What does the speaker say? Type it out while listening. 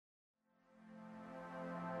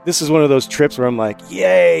This is one of those trips where I'm like,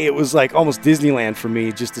 yay, it was like almost Disneyland for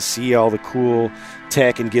me just to see all the cool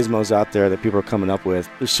tech and gizmos out there that people are coming up with.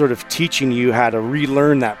 They're sort of teaching you how to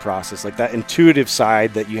relearn that process, like that intuitive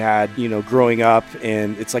side that you had, growing up.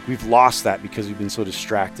 And it's like we've lost that because we've been so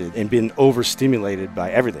distracted and been overstimulated by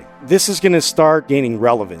everything. This is going to start gaining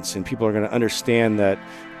relevance, and people are going to understand that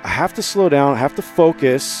I have to slow down, I have to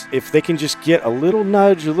focus. If they can just get a little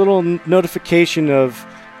nudge, a little notification of,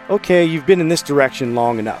 okay, you've been in this direction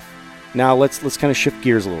long enough. Now let's kind of shift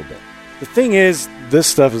gears a little bit. The thing is, this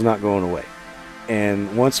stuff is not going away.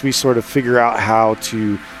 And once we sort of figure out how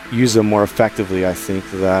to use them more effectively, I think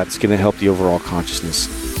that it's going to help the overall consciousness.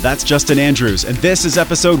 That's Justin Andrews, and this is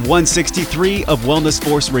episode 163 of Wellness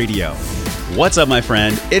Force Radio. What's up, my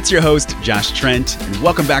friend? It's your host, Josh Trent, and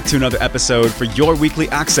welcome back to another episode for your weekly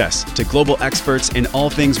access to global experts in all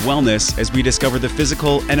things wellness as we discover the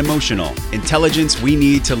physical and emotional intelligence we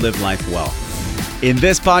need to live life well. In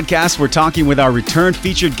this podcast, we're talking with our return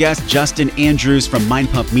featured guest, Justin Andrews from Mind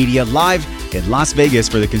Pump Media, live in Las Vegas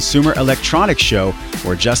for the Consumer Electronics Show,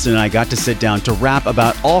 where Justin and I got to sit down to rap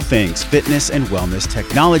about all things fitness and wellness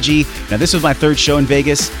technology. Now, this was my third show in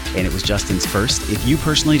Vegas, and it was Justin's first. If you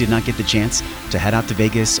personally did not get the chance to head out to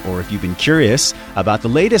Vegas, or if you've been curious about the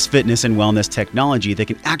latest fitness and wellness technology that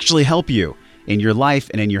can actually help you in your life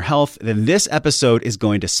and in your health, then this episode is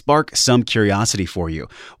going to spark some curiosity for you.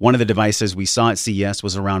 One of the devices we saw at CES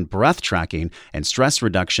was around breath tracking and stress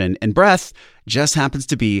reduction, and breath just happens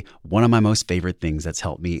to be one of my most favorite things that's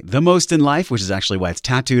helped me the most in life, which is actually why it's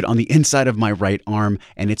tattooed on the inside of my right arm,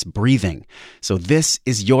 and it's breathing. So this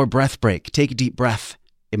is your breath break. Take a deep breath.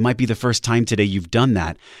 It might be the first time today you've done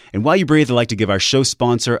that. And while you breathe, I'd like to give our show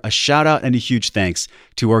sponsor a shout out and a huge thanks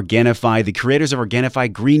to Organifi, the creators of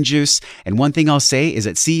Organifi Green Juice. And one thing I'll say is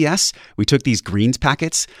at CES, we took these greens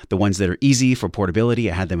packets, the ones that are easy for portability.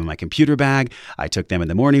 I had them in my computer bag. I took them in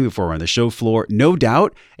the morning before we're on the show floor. No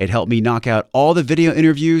doubt, it helped me knock out all the video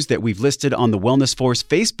interviews that we've listed on the Wellness Force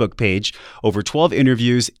Facebook page. Over 12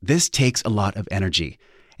 interviews. This takes a lot of energy.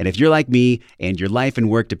 And if you're like me and your life and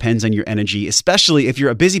work depends on your energy, especially if you're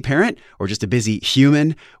a busy parent or just a busy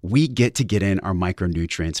human, we get to get in our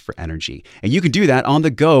micronutrients for energy. And you can do that on the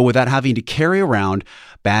go without having to carry around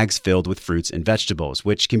bags filled with fruits and vegetables,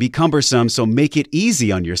 which can be cumbersome, so make it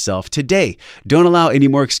easy on yourself today. Don't allow any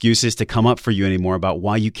more excuses to come up for you anymore about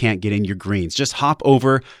why you can't get in your greens. Just hop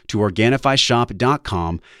over to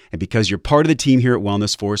OrganifiShop.com, and because you're part of the team here at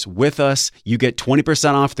Wellness Force with us, you get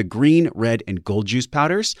 20% off the green, red, and gold juice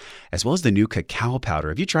powders, as well as the new cacao powder.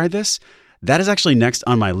 Have you tried this? That is actually next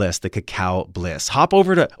on my list, the Cacao Bliss. Hop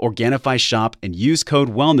over to Organifi Shop and use code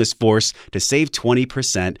WellnessForce to save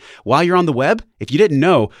 20%. While you're on the web, if you didn't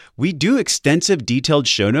know, we do extensive detailed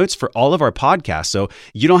show notes for all of our podcasts, so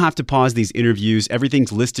you don't have to pause these interviews.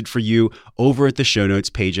 Everything's listed for you over at the show notes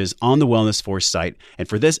pages on the Wellness Force site. And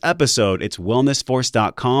for this episode, it's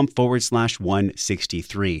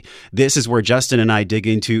wellnessforce.com/163. This is where Justin and I dig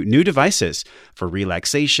into new devices for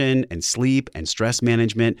relaxation and sleep and stress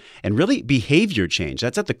management and really behavior change.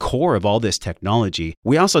 That's at the core of all this technology.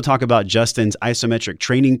 We also talk about Justin's isometric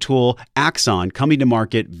training tool, Axon, coming to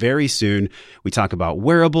market very soon. We talk about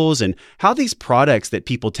wearables and how these products that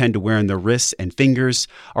people tend to wear on their wrists and fingers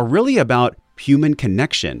are really about human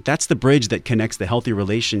connection. That's the bridge that connects the healthy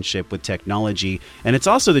relationship with technology. And it's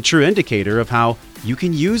also the true indicator of how you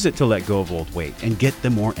can use it to let go of old weight and get the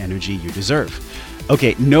more energy you deserve.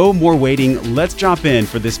 Okay, no more waiting. Let's drop in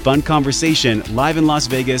for this fun conversation live in Las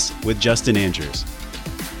Vegas with Justin Andrews.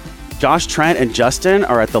 Josh Trent and Justin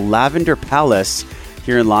are at the Lavender Palace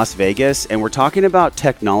here in Las Vegas, and we're talking about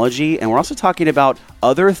technology, and we're also talking about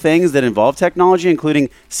other things that involve technology, including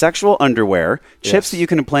sexual underwear, chips that you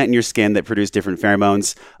can implant in your skin that produce different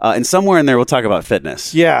pheromones, and somewhere in there we'll talk about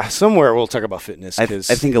fitness. Yeah, somewhere we'll talk about fitness. I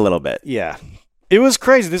think a little bit. Yeah. It was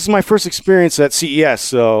crazy. This is my first experience at CES.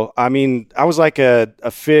 So, I mean, I was like a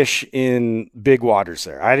fish in big waters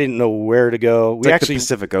there. I didn't know where to go. It's like the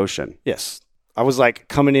Pacific Ocean. Yes. I was like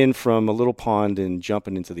coming in from a little pond and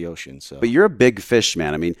jumping into the ocean. So, but you're a big fish,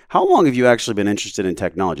 man. I mean, how long have you actually been interested in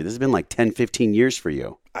technology? This has been like 10, 15 years for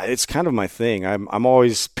you. It's kind of my thing. I'm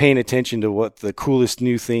always paying attention to what the coolest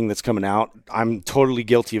new thing that's coming out. I'm totally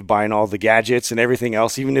guilty of buying all the gadgets and everything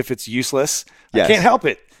else, even if it's useless. Yes. I can't help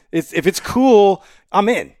it. If it's cool, I'm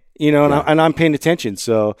in. And I'm paying attention.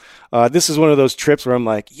 So this is one of those trips where I'm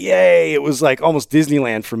like, yay, it was like almost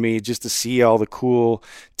Disneyland for me just to see all the cool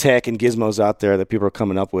tech and gizmos out there that people are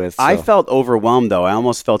coming up with. So. I felt overwhelmed, though. I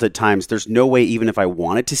almost felt at times there's no way, even if I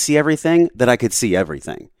wanted to see everything, that I could see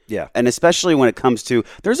everything. Yeah. And especially when it comes to,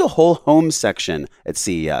 there's a whole home section at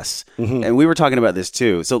CES. And we were talking about this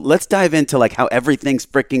too. So let's dive into like how everything's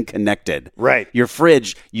freaking connected. Right. Your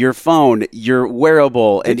fridge, your phone, your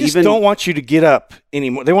wearable, They and just even don't want you to get up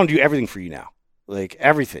anymore. They want to do everything for you now. Like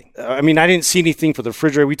everything. I mean, I didn't see anything for the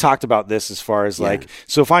refrigerator. We talked about this as far as like,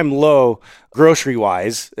 so if I'm low grocery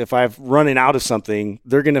wise, if I've running out of something,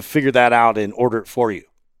 they're going to figure that out and order it for you.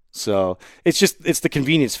 So it's the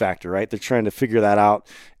convenience factor, right? They're trying to figure that out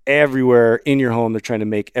everywhere in your home. They're trying to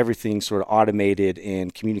make everything sort of automated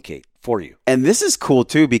and communicate for you. And this is cool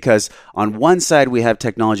too, because on one side we have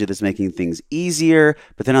technology that's making things easier,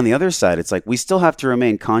 but then on the other side, it's like we still have to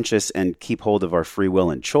remain conscious and keep hold of our free will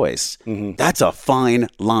and choice. That's a fine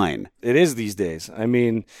line. It is these days. I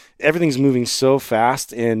mean, everything's moving so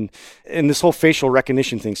fast, and this whole facial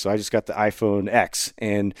recognition thing. So I just got the iPhone X,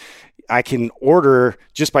 and I can order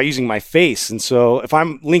just by using my face. And so if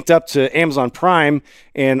I'm linked up to Amazon Prime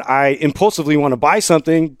and I impulsively want to buy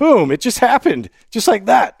something, boom, it just happened just like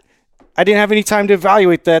that. I didn't have any time to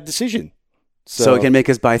evaluate that decision. So it can make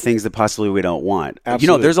us buy things that possibly we don't want. Absolutely. You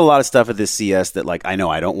know, there's a lot of stuff at this CS that like, I know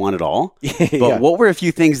I don't want it all. But what were a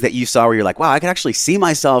few things that you saw where you're like, wow, I could actually see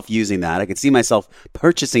myself using that. I could see myself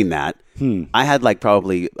purchasing that. I had like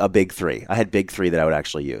probably a big three. I had big three that I would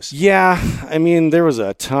actually use. Yeah. I mean, there was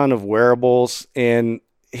a ton of wearables, and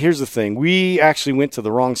here's the thing. We actually went to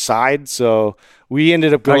the wrong side. So we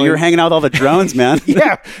ended up going. Oh, you were hanging out with all the drones, man.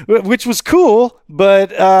 Yeah, which was cool.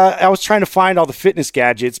 But I was trying to find all the fitness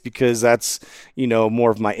gadgets because that's, more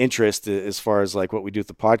of my interest as far as like what we do with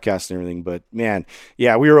the podcast and everything. But man,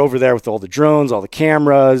 yeah, we were over there with all the drones, all the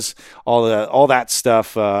cameras, all that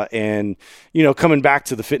stuff. And, coming back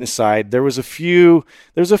to the fitness side, there was a few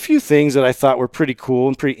things that I thought were pretty cool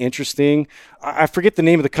and pretty interesting. I forget the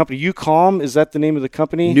name of the company. Ucalm, is that the name of the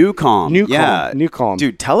company? Nucalm. Yeah. Nucalm.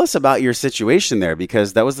 Dude, tell us about your situation there,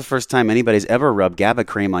 because that was the first time anybody's ever rubbed GABA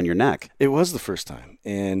cream on your neck. It was the first time,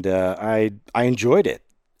 and I enjoyed it.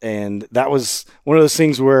 And that was one of those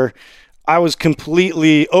things where I was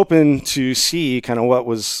completely open to see kind of what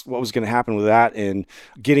was going to happen with that and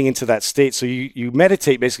getting into that state. So you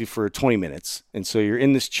meditate basically for 20 minutes. And so you're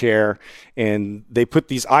in this chair and they put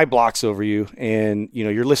these eye blocks over you, and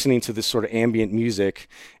you're listening to this sort of ambient music,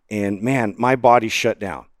 and man, my body shut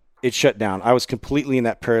down. It shut down. I was completely in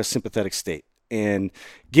that parasympathetic state, and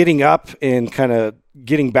getting up and kind of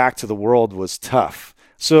getting back to the world was tough.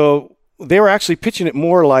 So they were actually pitching it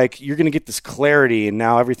more like you're going to get this clarity, and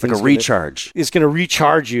now everything's like a recharge. It's going to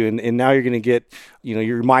recharge you, and now you're going to get,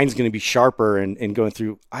 your mind's going to be sharper and going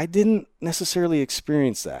through. I didn't necessarily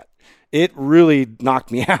experience that. It really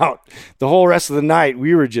knocked me out. The whole rest of the night,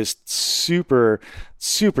 we were just super,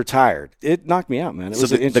 super tired. It knocked me out, man. So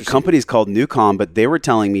the company's called Nucalm, but they were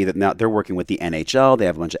telling me that now they're working with the NHL. They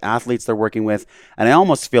have a bunch of athletes they're working with. And I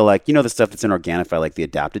almost feel like, the stuff that's in Organifi, like the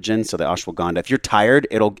adaptogen, so the ashwagandha. If you're tired,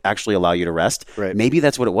 it'll actually allow you to rest. Right. Maybe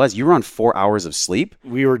that's what it was. You were on 4 hours of sleep.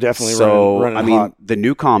 We were definitely running hot. The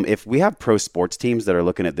Nucalm, if we have pro sports teams that are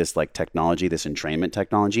looking at this like technology, this entrainment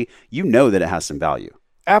technology, that it has some value.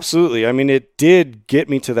 Absolutely. I mean, it did get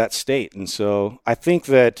me to that state. And so I think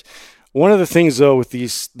that one of the things, though, with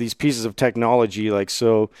these pieces of technology, like,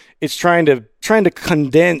 so it's trying to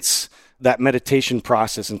condense that meditation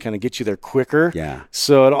process and kind of get you there quicker. Yeah.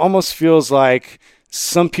 So it almost feels like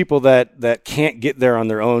some people that can't get there on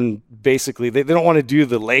their own, basically, they don't want to do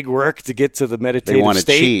the legwork to get to the meditative state. They want to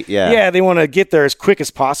cheat, yeah. Yeah, they want to get there as quick as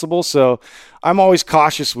possible. So I'm always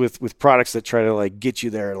cautious with products that try to like get you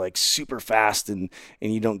there like super fast and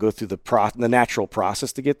you don't go through the natural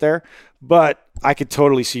process to get there. But I could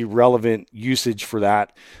totally see relevant usage for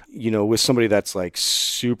that, with somebody that's like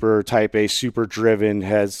super type A, super driven,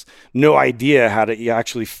 has no idea how to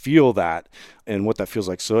actually feel that and what that feels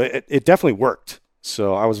like. So it definitely worked.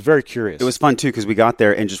 So I was very curious. It was fun too, because we got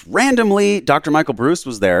there and just randomly Dr. Michael Bruce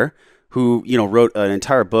was there, who, wrote an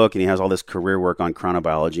entire book, and he has all this career work on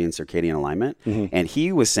chronobiology and circadian alignment. Mm-hmm. And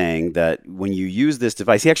he was saying that when you use this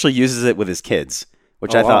device, he actually uses it with his kids,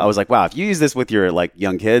 which I thought, I was like, wow, if you use this with your like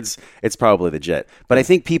young kids, it's probably legit. But I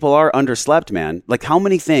think people are underslept, man. Like, how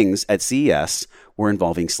many things at CES were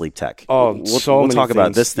involving sleep tech? Oh, we'll talk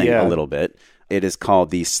about this thing a little bit. It is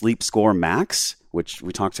called the Sleep Score Max, which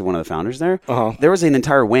we talked to one of the founders there. Uh-huh. There was an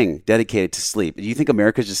entire wing dedicated to sleep. Do you think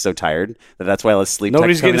America's just so tired that that's why all this sleep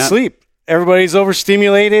Nobody's getting sleep. Everybody's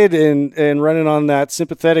overstimulated and running on that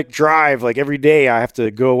sympathetic drive. Like every day I have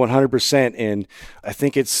to go 100%. And I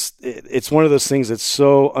think it's one of those things that's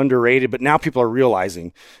so underrated, but now people are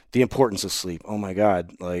realizing the importance of sleep. Oh my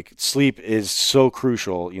God, like sleep is so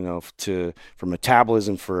crucial, for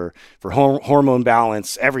metabolism, for hormone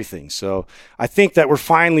balance, everything. So I think that we're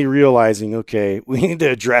finally realizing, okay, we need to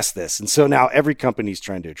address this. And so now every company is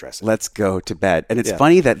trying to address it. Let's go to bed. And it's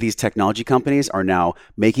funny that these technology companies are now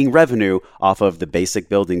making revenue off of the basic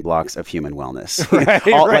building blocks of human wellness.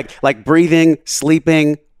 Right. Like breathing,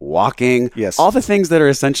 sleeping, walking, all the things that are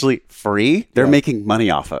essentially free, they're making money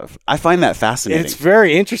off of. I find that fascinating. It's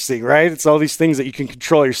very interesting, right? It's all these things that you can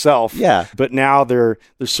control yourself. Yeah. But now they're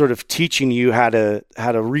sort of teaching you how to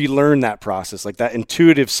relearn that process, like that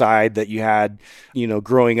intuitive side that you had,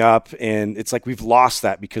 growing up. And it's like we've lost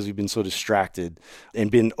that because we've been so distracted and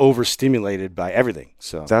been overstimulated by everything.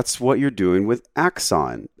 So that's what you're doing with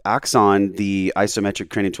Axon. Axon, the isometric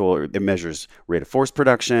training tool, it measures rate of force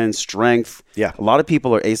production, strength. Yeah. A lot of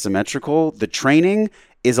people are asymmetrical. The training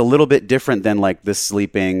is a little bit different than like the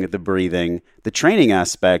sleeping, the breathing, the training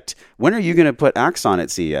aspect. When are you going to put Axon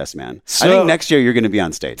at CES, man? I think next year you're going to be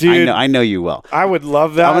on stage. Dude, I know you will. I would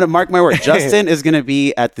love that. I'm going to mark my word. Justin is going to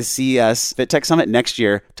be at the CES Fit Tech Summit next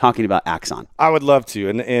year talking about Axon. I would love to.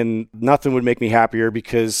 And nothing would make me happier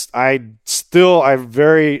because I'm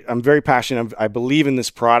very passionate. I believe in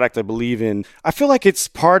this product. I feel like it's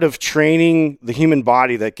part of training the human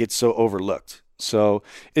body that gets so overlooked. So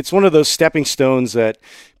it's one of those stepping stones that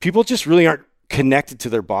people just really aren't connected to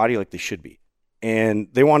their body like they should be. And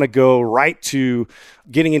they want to go right to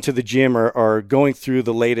getting into the gym or going through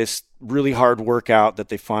the latest really hard workout that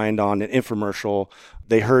they find on an infomercial.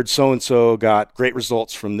 They heard so-and-so got great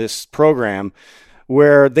results from this program,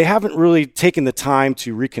 where they haven't really taken the time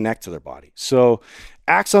to reconnect to their body. So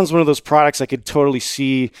Axon's one of those products I could totally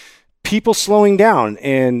see people slowing down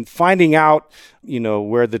and finding out,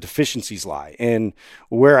 where the deficiencies lie and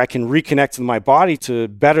where I can reconnect to my body to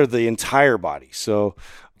better the entire body. So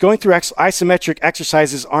going through isometric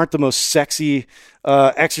exercises aren't the most sexy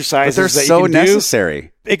exercises, but they're that so you can necessary.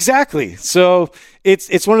 Do. Exactly. So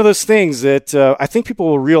it's one of those things that I think people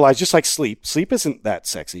will realize, just like sleep. Sleep isn't that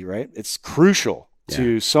sexy, right? It's crucial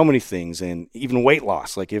to so many things, and even weight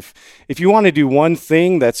loss. Like if you want to do one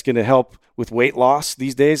thing that's going to help with weight loss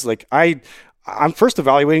these days, like I'm first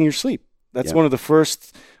evaluating your sleep. That's one of the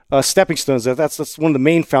first stepping stones. That's one of the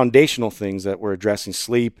main foundational things that we're addressing.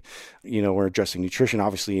 Sleep, we're addressing nutrition,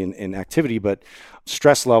 obviously, in activity, but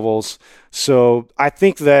stress levels. So I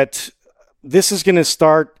think that this is going to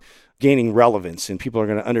start gaining relevance, and people are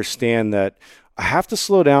going to understand that I have to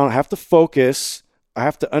slow down, I have to focus, I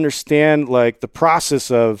have to understand like the process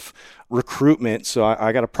of recruitment. So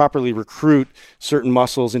I got to properly recruit certain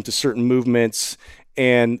muscles into certain movements,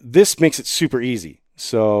 and this makes it super easy.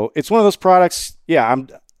 So it's one of those products. Yeah,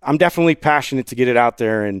 I'm definitely passionate to get it out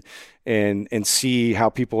there and see how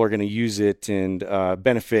people are going to use it and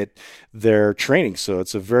benefit their training. So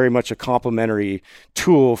it's very much a complementary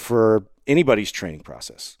tool for anybody's training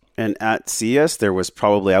process. And at CES, there was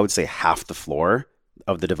probably, I would say, half the floor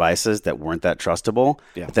of the devices that weren't that trustable.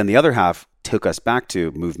 Yeah. But then the other half took us back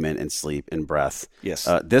to movement and sleep and breath. Yes.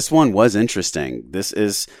 This one was interesting. This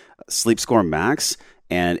is Sleep Score Max,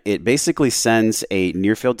 and it basically sends a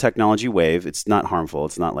near-field technology wave. It's not harmful.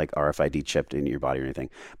 It's not like RFID chipped in your body or anything.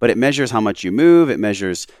 But it measures how much you move. It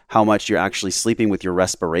measures how much you're actually sleeping with your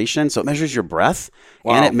respiration. So it measures your breath.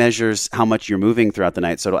 Wow. And it measures how much you're moving throughout the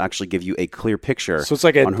night. So it'll actually give you a clear picture. So it's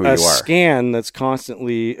like a scan that's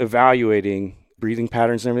constantly evaluating breathing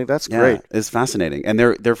patterns and everything. That's great. It's fascinating. And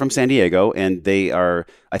they're from San Diego, and they are,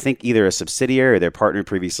 I think, either a subsidiary or they're partnered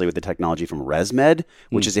previously with the technology from ResMed,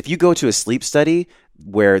 which is if you go to a sleep study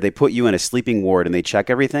where they put you in a sleeping ward and they check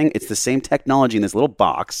everything, it's the same technology in this little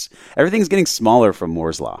box. Everything's getting smaller from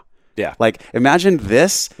Moore's Law. Yeah. Like, imagine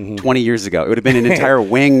this 20 years ago. It would have been an entire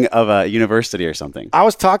wing of a university or something. I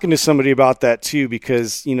was talking to somebody about that too,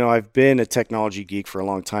 because, I've been a technology geek for a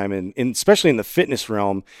long time, and especially in the fitness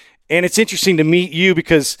realm. And it's interesting to meet you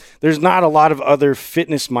because there's not a lot of other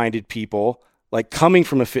fitness-minded people, like coming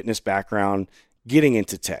from a fitness background, getting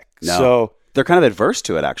into tech. No. So they're kind of adverse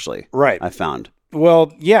to it, actually. Right. I found.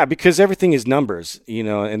 Well, yeah, because everything is numbers,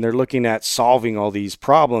 and they're looking at solving all these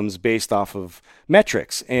problems based off of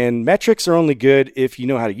metrics. And metrics are only good if you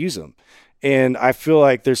know how to use them. And I feel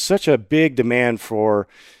like there's such a big demand for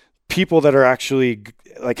people that are actually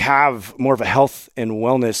like have more of a health and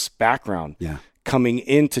wellness background. Yeah. Coming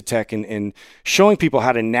into tech and showing people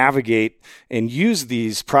how to navigate and use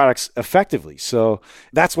these products effectively. So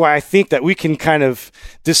that's why I think that we can kind of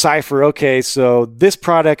decipher, okay, so this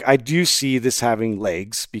product, I do see this having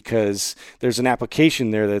legs because there's an application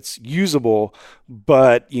there that's usable,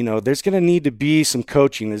 but there's going to need to be some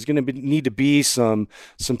coaching. There's going to need to be some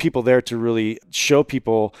people there to really show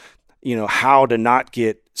people how to not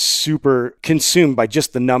get super consumed by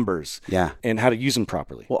just the numbers. Yeah. And how to use them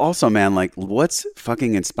properly. Well, also, man, like, what's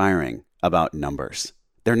fucking inspiring about numbers?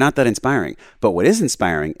 They're not that inspiring. But what is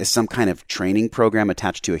inspiring is some kind of training program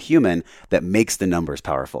attached to a human that makes the numbers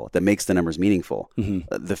powerful, that makes the numbers meaningful.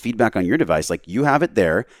 Mm-hmm. The feedback on your device, like, you have it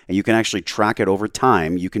there and you can actually track it over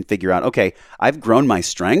time. You can figure out, okay, I've grown my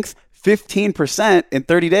strength 15% in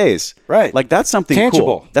 30 days. Right. Like, that's something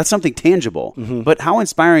tangible. Cool. That's something tangible. Mm-hmm. But how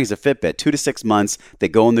inspiring is a Fitbit? 2 to 6 months, they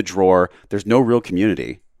go in the drawer. There's no real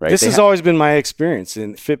community. Right? This has always been my experience,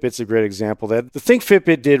 and Fitbit's a great example. That the thing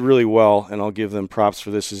Fitbit did really well, and I'll give them props for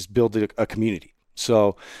this, is build a community.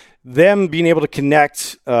 So them being able to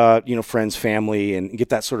connect, friends, family, and get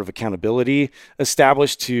that sort of accountability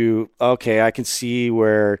established to, okay, I can see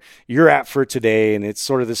where you're at for today, and it's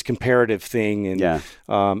sort of this comparative thing. And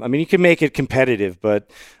you can make it competitive, but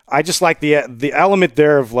I just like the element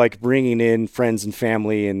there of like bringing in friends and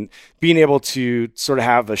family and being able to sort of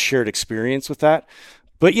have a shared experience with that.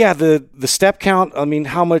 But yeah, the step count,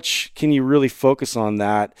 how much can you really focus on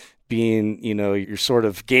that being, your sort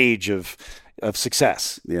of gauge of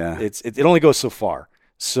success? Yeah. It only goes so far.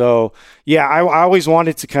 So yeah, I always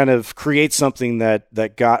wanted to kind of create something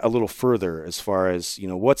that got a little further as far as,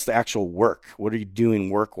 what's the actual work? What are you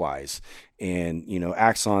doing work-wise? And,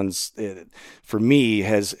 Axon's, for me,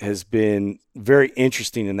 has been very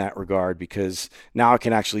interesting in that regard, because now I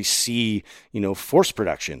can actually see, force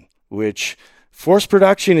production, which... Force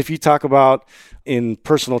production, if you talk about in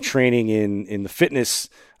personal training in the fitness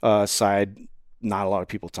side, not a lot of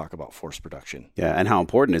people talk about force production. Yeah, and how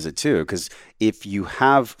important is it too? Because if you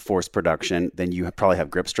have force production, then you probably have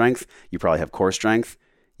grip strength, you probably have core strength,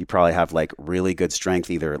 you probably have like really good strength,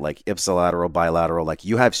 either like ipsilateral, bilateral, like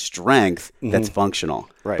you have strength that's functional.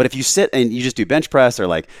 Right. But if you sit and you just do bench press or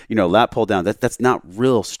like, lat pull down, that's not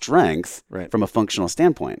real strength from a functional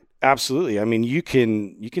standpoint. Absolutely. You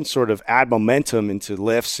can sort of add momentum into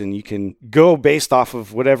lifts, and you can go based off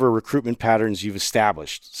of whatever recruitment patterns you've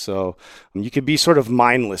established. So you can be sort of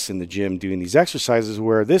mindless in the gym doing these exercises,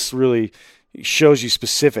 where this really shows you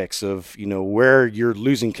specifics of, where you're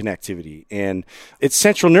losing connectivity. And it's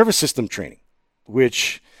central nervous system training,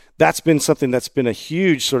 which that's been something that's been a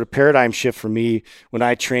huge sort of paradigm shift for me when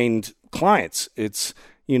I trained clients. It's,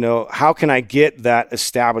 how can I get that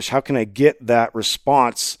established? How can I get that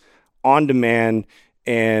response on demand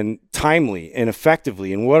and timely and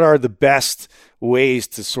effectively? And what are the best ways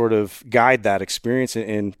to sort of guide that experience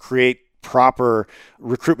and create proper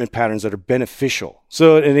recruitment patterns that are beneficial?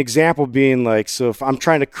 So an example being like, so if I'm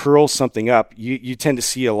trying to curl something up, you tend to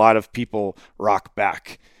see a lot of people rock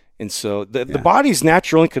back. And so the body's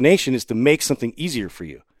natural inclination is to make something easier for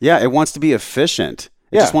you. Yeah, it wants to be efficient.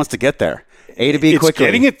 It just wants to get there. A to B quickly. It's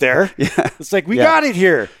getting it there. Yeah. It's like, we got it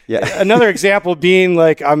here. Yeah. Another example being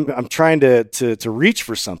like, I'm trying to reach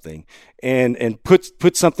for something and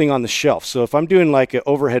put something on the shelf. So if I'm doing like an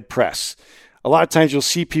overhead press, a lot of times you'll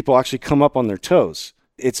see people actually come up on their toes.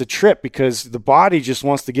 It's a trip because the body just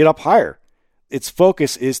wants to get up higher. Its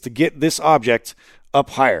focus is to get this object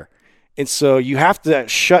up higher. And so you have to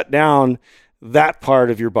shut down that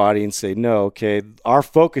part of your body and say, no, okay, our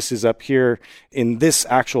focus is up here in this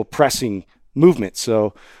actual pressing movement.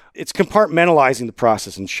 So it's compartmentalizing the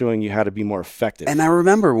process and showing you how to be more effective. And I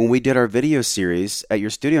remember when we did our video series at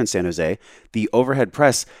your studio in San Jose, the overhead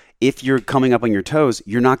press, if you're coming up on your toes,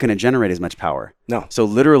 you're not going to generate as much power. No. So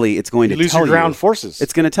literally it's going to tell you. You lose your ground forces.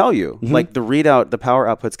 It's going to tell you. Mm-hmm. Like the readout, the power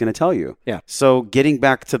output's going to tell you. Yeah. So getting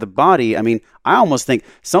back to the body, I almost think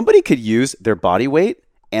somebody could use their body weight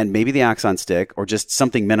and maybe the Axon stick or just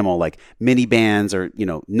something minimal like mini bands or,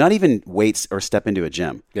 not even weights or step into a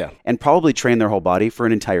gym. Yeah. And probably train their whole body for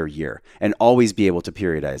an entire year and always be able to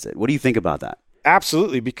periodize it. What do you think about that?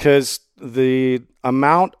 Absolutely, because the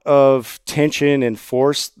amount of tension and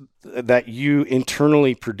force that you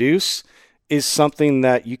internally produce is something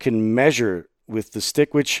that you can measure with the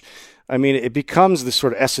stick, which, it becomes this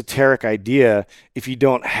sort of esoteric idea if you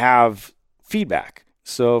don't have feedback.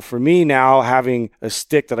 So for me now, having a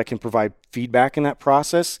stick that I can provide feedback in that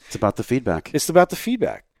process. It's about the feedback. It's about the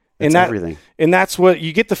feedback. That's everything. And that's what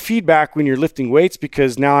you get the feedback when you're lifting weights,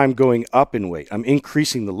 because now I'm going up in weight. I'm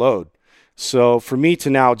increasing the load. So for me to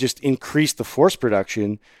now just increase the force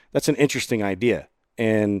production, that's an interesting idea.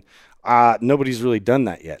 And Nobody's really done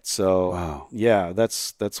that yet. So Wow. yeah,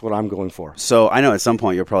 that's what I'm going for. So I know at some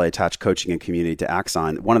point you'll probably attach coaching and community to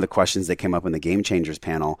Axon. One of the questions that came up in the Game Changers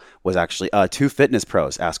panel was actually 2 fitness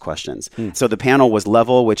pros asked questions. So the panel was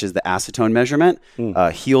Level, which is the acetone measurement,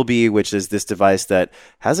 HealBee, which is this device that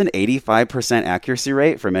has an 85% accuracy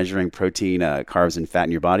rate for measuring protein, carbs, and fat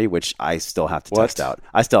in your body, which I still have to test out.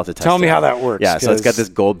 I still have to test Tell me out. how that works. Yeah, so it's got this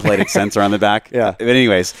gold-plated sensor on the back. Yeah. But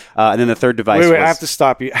anyways, and then the third device Wait, was... I have to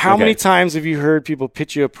stop you. How many times have you heard people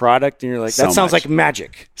pitch you a product and you're like, that So sounds much. like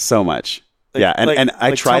magic? So much. Like- Yeah, and like- I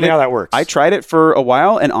like, tried tell me it. how that works. I tried it for a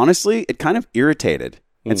while, and honestly, it kind of irritated.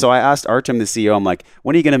 And so I asked Artem, the CEO, I'm like,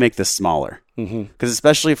 when are you going to make this smaller? Because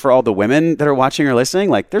especially for all the women that are watching or listening,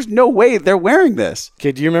 like, there's no way they're wearing this.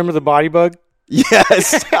 Okay, do you remember the Body Bug?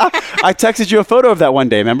 Yes. I texted you a photo of that one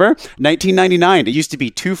day, remember? $19.99. It used to be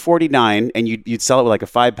 $249, and you'd sell it with like a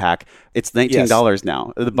 5-pack. It's $19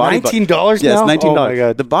 now. The Body Bug- $19 Yes, now? $19. Oh my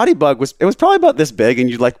God. The Body Bug was probably about this big, and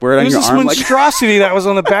you'd like wear it on It was your this arm. Like, monstrosity that was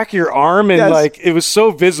on the back of your arm, and Yes. like it was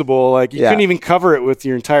so visible, like you Yeah. couldn't even cover it with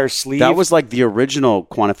your entire sleeve. that was like the original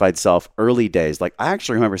quantified self early days. Like I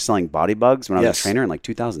actually remember selling Body Bugs when I was Yes. a trainer in like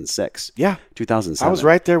 2006. Yeah. 2007. I was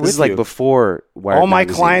right there This with is like you. before Wired all my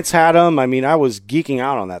magazine. clients had them. I mean, I was geeking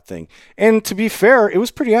out on that thing. And to be fair, it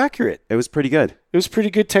was pretty accurate. It was pretty good. It was pretty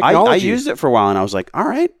good I technology. used it for a while and I was like, all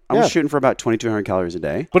right, I was Yeah. shooting for about 2,200 calories a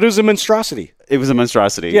day. but it was a monstrosity. It was a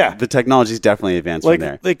monstrosity. Yeah. The technology's definitely advanced from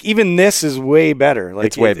there. Like even this is way better. Like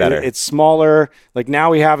It's way better. It's smaller. Like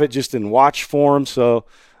now we have it just in watch form. So,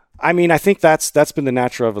 I mean, I think that's been the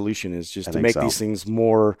natural evolution, is just to think make so. these things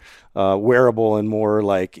more wearable and more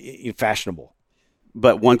like fashionable.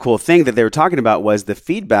 But one cool thing that they were talking about was the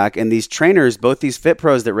feedback, and these trainers, both these fit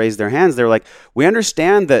pros that raised their hands, they're like, we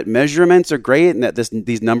understand that measurements are great and that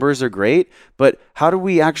these numbers are great, but how do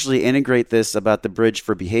we actually integrate this about the bridge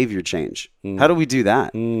for behavior change? How do we do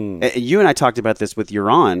that? And you and I talked about this with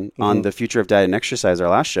Uran on the Future of Diet and Exercise, our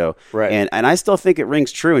last show. Right. And I still think it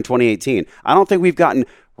rings true in 2018. I don't think we've gotten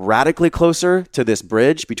radically closer to this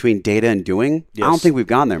bridge between data and doing. I don't think we've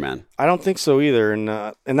gotten there, man. I don't think so either, and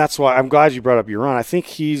that's why I'm glad you brought up Uran. I think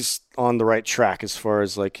he's on the right track as far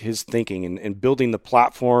as like his thinking and building the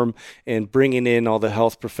platform and bringing in all the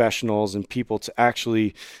health professionals and people to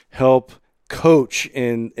actually help coach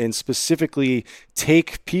and specifically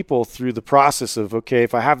take people through the process of, okay,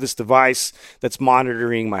 if I have this device that's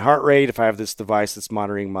monitoring my heart rate, if I have this device that's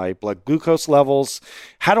monitoring my blood glucose levels,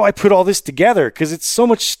 how do I put all this together? Because it's so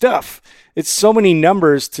much stuff. It's so many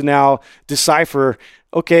numbers to now decipher,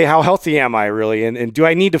 okay, how healthy am I really? And do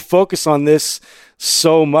I need to focus on this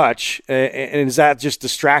so much? And is that just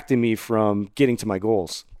distracting me from getting to my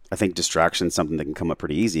goals? I think distraction is something that can come up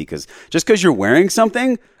pretty easy because just because you're wearing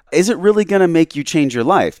something, is it really going to make you change your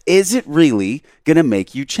life? Is it really going to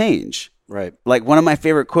make you change? Right. Like one of my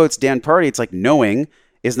favorite quotes, Dan Party, it's like knowing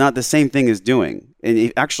is not the same thing as doing. And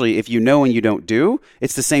if you know and you don't do,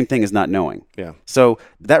 it's the same thing as not knowing. Yeah. So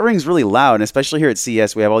that rings really loud. And especially here at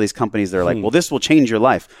CES, we have all these companies that are like, well, this will change your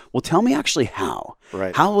life. Well, tell me actually how.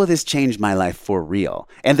 Right. How will this change my life for real?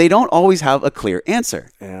 And they don't always have a clear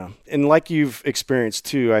answer. Yeah. And like you've experienced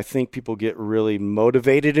too, I think people get really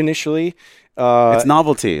motivated initially. It's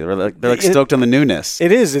novelty. They're like stoked on the newness.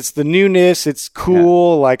 It is. It's the newness. It's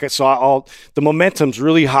cool. Yeah. Like I saw, the momentum's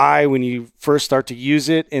really high when you first start to use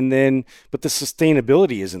it, but the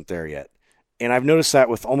sustainability isn't there yet. And I've noticed that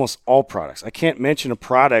with almost all products. I can't mention a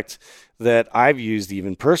product that I've used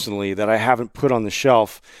even personally that I haven't put on the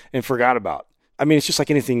shelf and forgot about. I mean, it's just like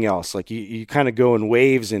anything else. Like you kind of go in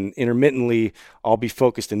waves, and intermittently I'll be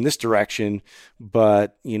focused in this direction,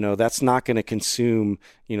 but that's not going to consume,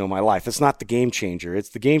 my life. It's not the game changer. It's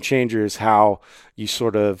the game changer is how you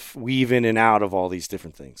sort of weave in and out of all these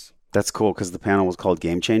different things. That's cool because the panel was called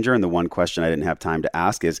Game Changer. And the one question I didn't have time to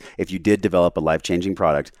ask is if you did develop a life-changing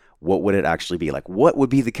product, what would it actually be? Like, what would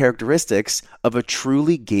be the characteristics of a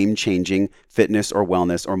truly game-changing fitness or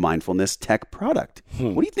wellness or mindfulness tech product?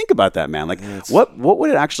 What do you think about that, man? Like, what would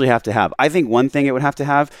it actually have to have? I think one thing it would have to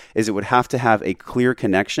have is it would have to have a clear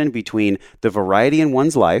connection between the variety in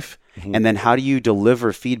one's life and then how do you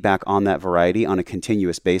deliver feedback on that variety on a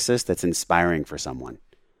continuous basis that's inspiring for someone?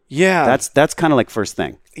 Yeah. That's kind of like first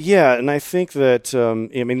thing. Yeah, and I think that,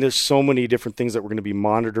 there's so many different things that we're going to be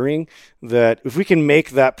monitoring that if we can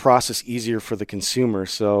make that process easier for the consumer.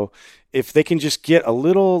 So if they can just get a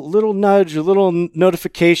little nudge, a little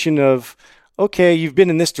notification of, okay, you've been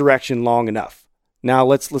in this direction long enough. Now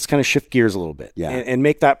let's kind of shift gears a little bit and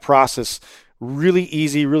make that process really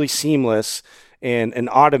easy, really seamless. and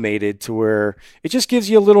automated to where it just gives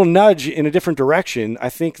you a little nudge in a different direction, I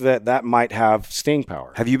think that might have staying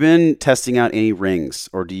power. Have you been testing out any rings,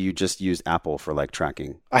 or do you just use Apple for like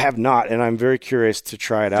tracking? I have not, and I'm very curious to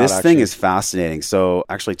try it out. This thing is fascinating. So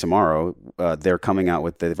actually tomorrow, they're coming out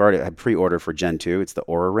with, they've already had pre-order for Gen 2. It's the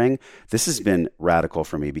Oura Ring. This has been radical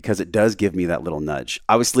for me because it does give me that little nudge.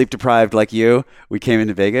 I was sleep deprived like you. We came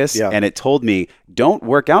into Vegas and it told me, don't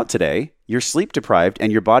work out today. You're sleep deprived and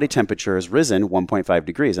your body temperature has risen 1.5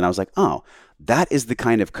 degrees. And I was like, oh, that is the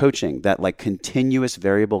kind of coaching, that like continuous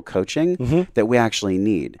variable coaching that we actually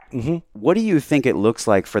need. What do you think it looks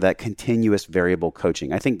like for that continuous variable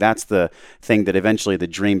coaching? I think that's the thing that eventually the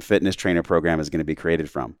Dream Fitness Trainer program is going to be created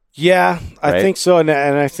from. Yeah, I think so. And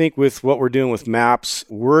I think with what we're doing with MAPS,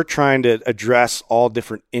 we're trying to address all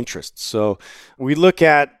different interests. So we look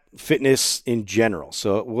at fitness in general.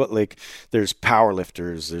 So there's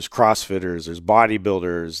powerlifters, there's CrossFitters, there's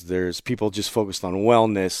bodybuilders, there's people just focused on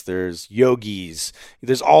wellness, there's yogis,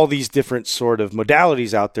 there's all these different sort of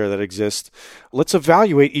modalities out there that exist. Let's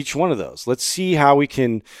evaluate each one of those. Let's see how we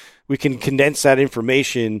can condense that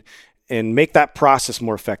information and make that process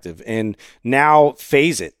more effective and now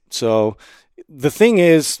phase it. So the thing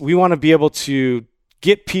is, we want to be able to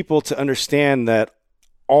get people to understand that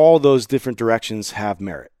all those different directions have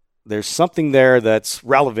merit. There's something there that's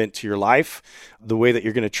relevant to your life, the way that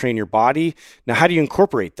you're going to train your body. Now, how do you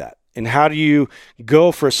incorporate that? And how do you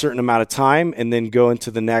go for a certain amount of time and then go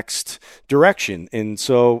into the next direction? And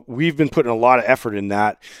so we've been putting a lot of effort in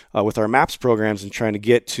that with our MAPS programs and trying to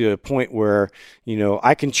get to a point where,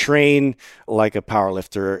 I can train like a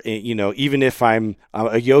powerlifter, even if I'm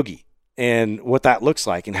a yogi, and what that looks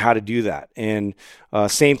like and how to do that. And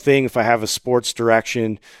same thing, if I have a sports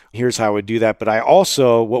direction, here's how I would do that. But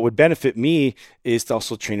what would benefit me is to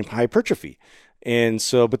also train in hypertrophy. And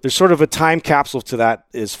so, but there's sort of a time capsule to that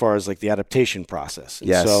as far as like the adaptation process. And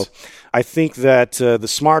yes. So I think that the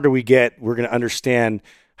smarter we get, we're going to understand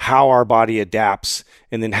how our body adapts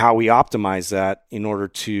and then how we optimize that in order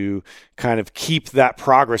to kind of keep that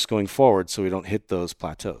progress going forward so we don't hit those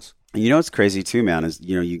plateaus. And what's crazy too, man, is,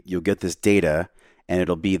 you'll get this data and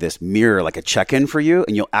it'll be this mirror, like a check-in for you.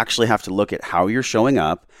 And you'll actually have to look at how you're showing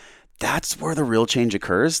up. That's where the real change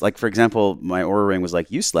occurs. Like, for example, my Oura Ring was like,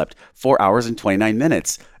 you slept 4 hours and 29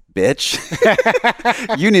 minutes. Bitch,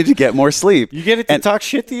 you need to get more sleep. You get it to talk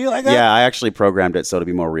shit to you like that? Yeah, I actually programmed it so to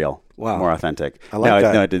be more real. Wow. More authentic. I like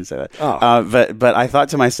that. No, I didn't say that. Oh. But I thought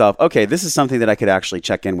to myself, okay, this is something that I could actually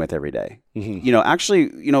check in with every day.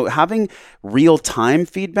 Having real-time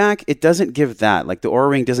feedback, it doesn't give that. Like the Oura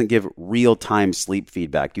Ring doesn't give real-time sleep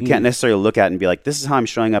feedback. You can't necessarily look at it and be like, this is how I'm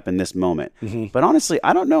showing up in this moment. But honestly,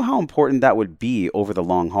 I don't know how important that would be over the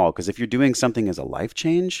long haul. Because if you're doing something as a life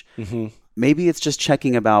change, maybe it's just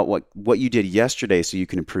checking about what you did yesterday so you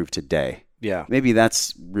can improve today. Yeah. Maybe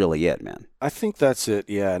that's really it, man. I think that's it.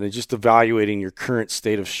 Yeah. And it's just evaluating your current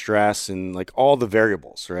state of stress and like all the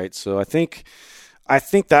variables, right? So I think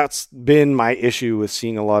that's been my issue with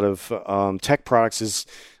seeing a lot of tech products is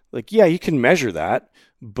like, yeah, you can measure that,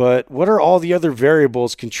 but what are all the other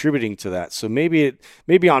variables contributing to that? So maybe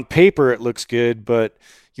on paper it looks good, but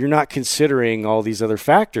you're not considering all these other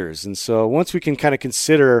factors. And so once we can kind of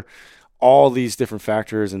consider all these different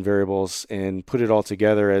factors and variables and put it all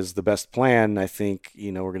together as the best plan, I think,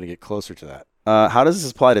 we're going to get closer to that. How does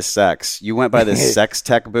this apply to sex? You went by the sex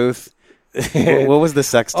tech booth. What was the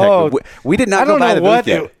sex tech booth? We did not go by the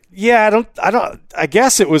booth yet. I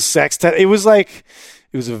guess it was sex tech. It was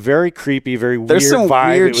a very creepy, very weird vibe.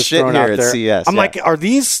 Weird it was shit thrown here out there. at CES. I'm like, are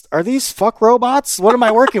these fuck robots? What am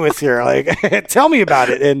I working with here? Like, tell me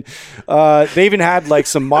about it. And they even had like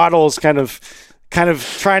some models kind of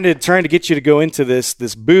trying to get you to go into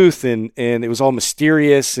this booth, and it was all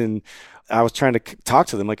mysterious, and I was trying to talk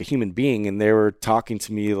to them like a human being, and they were talking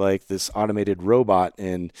to me like this automated robot,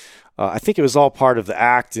 and I think it was all part of the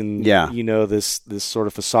act, and this sort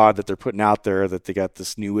of facade that they're putting out there, that they got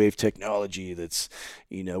this new wave technology that's,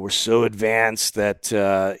 we're so advanced that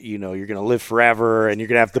you're going to live forever and you're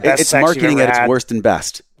going to have the best sex you've ever had. It's marketing at its worst and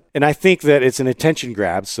best. And I think that it's an attention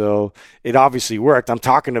grab, so it obviously worked. I'm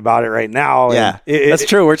talking about it right now. Yeah, that's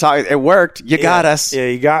true. We're talking. It worked. You got us. Yeah,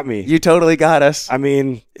 you got me. You totally got us. I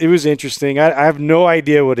mean, it was interesting. I have no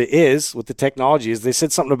idea what it is, what the technology is. They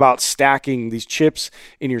said something about stacking these chips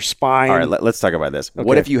in your spine. All right, let's talk about this. Okay.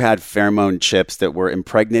 What if you had pheromone chips that were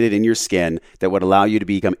impregnated in your skin that would allow you to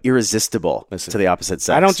become irresistible to the opposite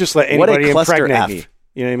sex? I don't just let anybody impregnate me.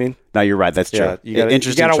 You know what I mean? No, you're right. That's true. Yeah,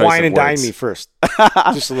 you got to wine and dine me first,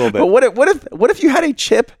 just a little bit. But what if you had a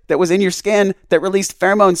chip that was in your skin that released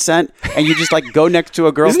pheromone scent, and you just like go next to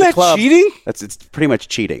a girl Isn't at the that club? Cheating? It's pretty much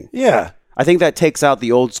cheating. Yeah. I think that takes out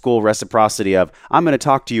the old school reciprocity of, I'm going to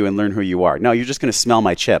talk to you and learn who you are. No, you're just going to smell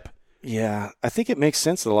my chip. Yeah, I think it makes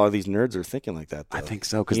sense that a lot of these nerds are thinking like that, though. I think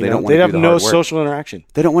so, because they don't want to they do have the no hard work. social interaction.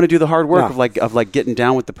 They don't want to do the hard work of like getting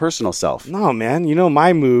down with the personal self. No, man.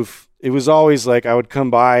 My move, it was always like I would come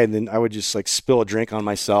by and then I would just like spill a drink on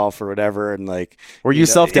myself or whatever. And like, were you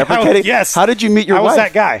self-deprecating? Yes. How did you meet your wife? I was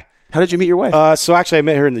that guy. How did you meet your wife? So actually, I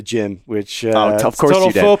met her in the gym, which of course total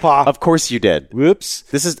you did. faux pas. Of course you did. Whoops.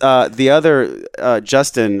 This is the other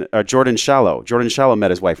Jordan Shallow. Jordan Shallow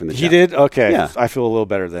met his wife in the gym. He did? Okay. Yeah. I feel a little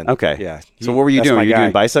better then. Okay. Yeah. So what were you doing? Were you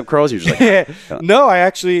doing bicep curls? You're just like, No,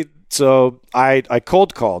 I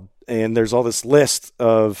cold called, and there's all this list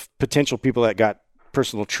of potential people that got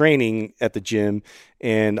personal training at the gym,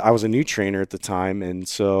 and I was a new trainer at the time, and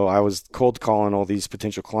so I was cold calling all these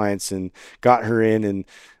potential clients and got her in, and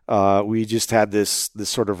we just had this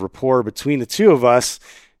sort of rapport between the two of us.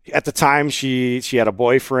 At the time, she had a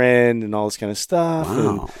boyfriend and all this kind of stuff.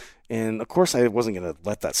 Wow. And of course, I wasn't going to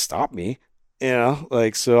let that stop me.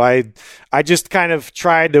 So I just kind of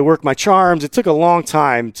tried to work my charms. It took a long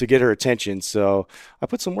time to get her attention. So I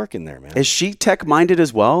put some work in there, man. Is she tech-minded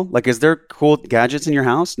as well? Like, is there cool gadgets in your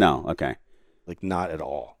house? No. Okay. Like, not at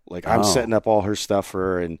all. Like, I'm setting up all her stuff for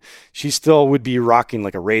her, and she still would be rocking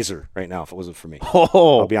like a Razor right now if it wasn't for me.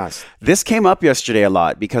 I'll be honest. This came up yesterday a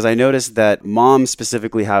lot because I noticed that moms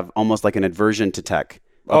specifically have almost like an aversion to tech.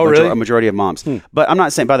 Really? A majority of moms. But I'm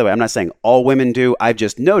not saying all women do. I've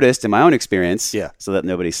just noticed in my own experience, so that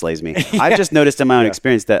nobody slays me. I've just noticed in my own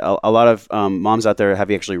experience that a lot of moms out there have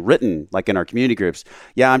actually written, like in our community groups,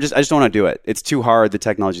 I just don't want to do it. It's too hard. The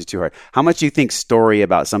technology is too hard. How much do you think story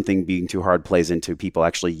about something being too hard plays into people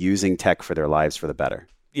actually using tech for their lives for the better?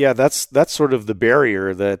 Yeah, that's sort of the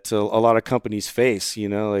barrier that a lot of companies face,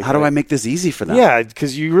 like, how do I make this easy for them? Yeah,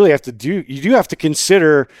 because you really have to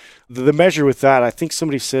consider the measure with that. I think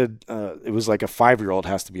somebody said it was like a 5-year-old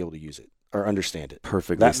has to be able to use it or understand it.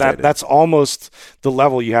 Perfectly stated. That's almost the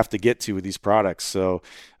level you have to get to with these products. So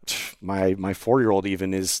my 4-year-old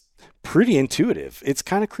even is pretty intuitive. It's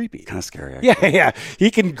kind of creepy. Kind of scary, actually. Yeah. He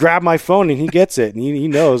can grab my phone and he gets it, and he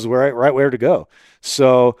knows where to go.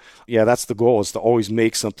 So, yeah, that's the goal, is to always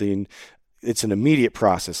make something. It's an immediate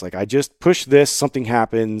process. Like, I just push this, something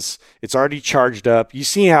happens, it's already charged up. You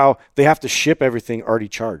see how they have to ship everything already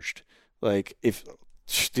charged. Like,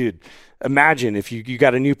 imagine if you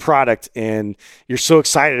got a new product and you're so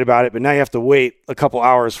excited about it, but now you have to wait a couple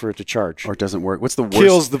hours for it to charge. Or it doesn't work. What's the worst?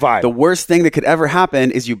 Kills the vibe. The worst thing that could ever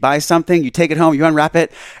happen is you buy something, you take it home, you unwrap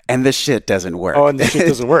it, and the shit doesn't work. Oh, and the shit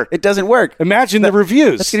doesn't work. It doesn't work. Imagine the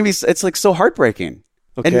reviews. That's going to be, it's like so heartbreaking.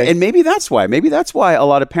 Okay. And maybe that's why a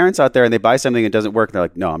lot of parents out there, and they buy something and it doesn't work, and they're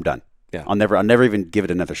like, no, I'm done. Yeah. I'll never even give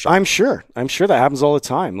it another shot. I'm sure that happens all the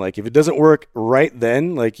time. Like, if it doesn't work right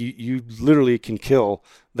then, like you literally can kill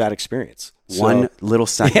that experience. One little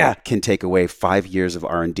second can take away 5 years of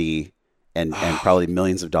R&D and probably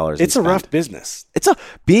millions of dollars. It's a rough business.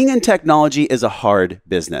 Being in technology is a hard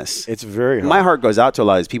business. It's very hard. My heart goes out to a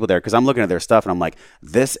lot of these people there because I'm looking at their stuff and I'm like,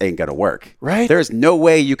 this ain't going to work. Right? There's no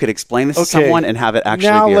way you could explain this to someone and have it actually be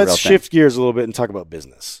a real thing. Now let's shift gears a little bit and talk about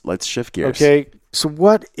business. Let's shift gears. Okay. So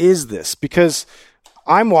what is this? Because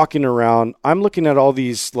I'm walking around, I'm looking at all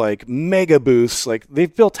these like mega booths. Like,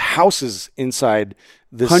 they've built houses inside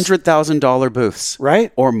this $100,000 booths.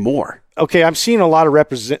 Right? Or more. Okay, I'm seeing a lot of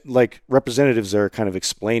representatives that are kind of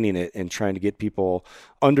explaining it and trying to get people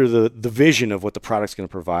under the vision of what the product's going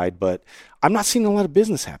to provide, but I'm not seeing a lot of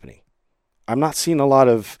business happening. I'm not seeing a lot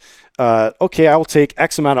of, I will take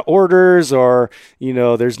X amount of orders, or,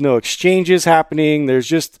 there's no exchanges happening. There's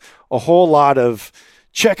just a whole lot of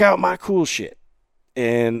check out my cool shit.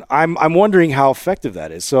 And I'm wondering how effective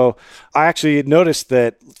that is. So I actually noticed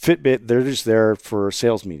that Fitbit, they're just there for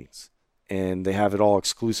sales meetings, and they have it all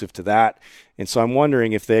exclusive to that. And so I'm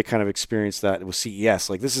wondering if they kind of experienced that with CES.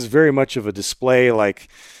 Like, this is very much of a display, like,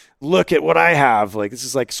 look at what I have. Like, this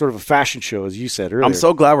is like sort of a fashion show, as you said earlier. I'm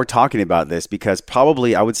so glad we're talking about this because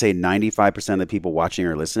probably I would say 95% of the people watching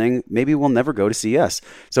or listening maybe will never go to CES.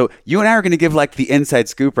 So you and I are going to give like the inside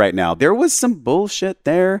scoop right now. There was some bullshit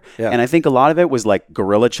there. Yeah. And I think a lot of it was like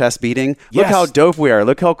gorilla chest beating. Look how dope we are.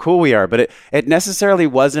 Look how cool we are. But it necessarily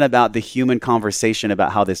wasn't about the human conversation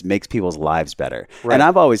about how this makes people's lives better. Right. And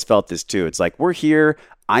I've always felt this too. It's like,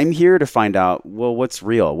 I'm here to find out, well, what's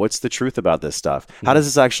real? What's the truth about this stuff? How does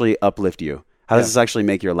this actually uplift you? How does this actually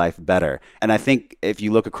make your life better? And I think if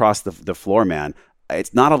you look across the floor, man,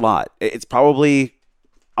 it's not a lot. It's probably,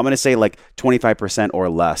 I'm going to say like 25% or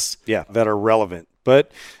less. Yeah, that are relevant.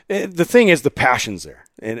 But the thing is, the passion's there.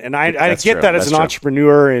 And I get that as an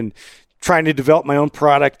entrepreneur, and trying to develop my own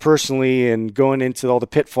product personally and going into all the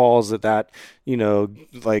pitfalls that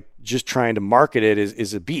like just trying to market it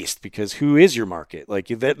is a beast, because who is your market? Like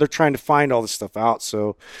they're trying to find all this stuff out.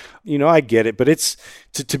 So, I get it, but it's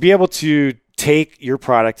to be able to take your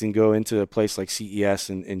product and go into a place like CES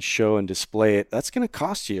and show and display it, that's going to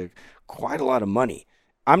cost you quite a lot of money.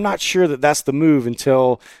 I'm not sure that that's the move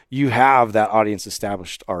until you have that audience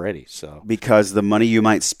established already. So, because the money you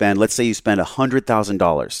might spend, let's say you spend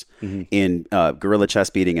 $100,000 in gorilla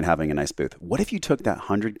chess beating and having a nice booth. What if you took that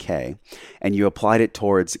 $100K and you applied it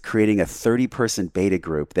towards creating a 30-person beta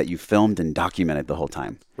group that you filmed and documented the whole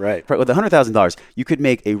time? Right. With $100,000, you could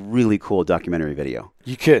make a really cool documentary video.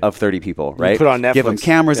 You could. Of 30 people, right? You put on Netflix. Give them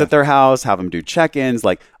cameras at their house, have them do check-ins.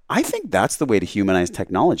 Like, I think that's the way to humanize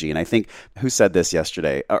technology. And I think, who said this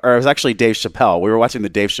yesterday? Or it was actually Dave Chappelle. We were watching the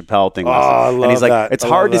Dave Chappelle thing last night. And he's like, that. it's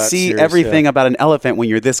hard to see everything about an elephant when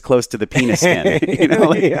you're this close to the penis skin.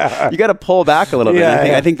 You got to pull back a little bit.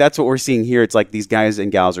 I think that's what we're seeing here. It's like these guys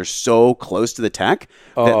and gals are so close to the tech.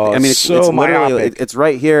 It's literally, it's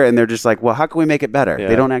right here. And they're just like, well, how can we make it better? Yeah.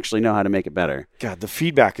 They don't actually know how to make it better. God, the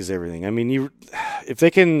feedback is everything. I mean, if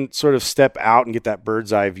they can sort of step out and get that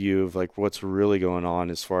bird's eye view of like what's really going on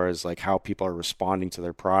as far as like how people are responding to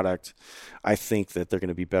their product, I think that they're going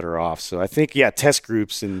to be better off. So I think, test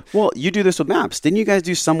groups. And well, you do this with Maps. Didn't you guys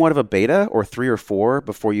do somewhat of a beta or 3 or 4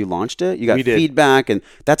 before you launched it? You got feedback, and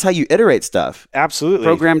that's how you iterate stuff. Absolutely.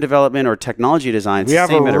 Program development or technology design. We have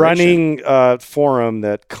a running forum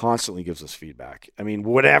that constantly gives us feedback. I mean,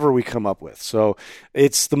 whatever we come up with. So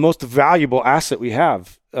it's the most valuable asset we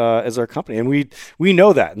have as our company, and we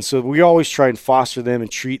know that, and so we always try and foster them and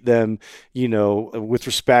treat them, with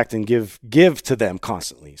respect and give to them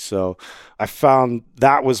constantly. So I found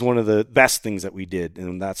that was one of the best things that we did,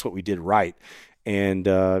 and that's what we did right. And,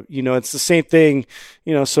 it's the same thing,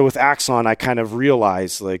 so with Axon, I kind of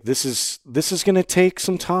realized like, this is going to take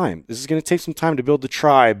some time. This is going to take some time to build the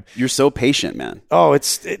tribe. You're so patient, man. Oh, it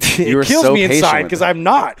kills so me inside because I'm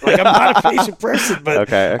not a patient person, but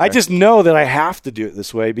okay. I just know that I have to do it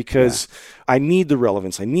this way because I need the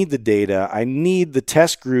relevance. I need the data. I need the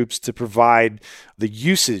test groups to provide the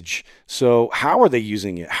usage. So how are they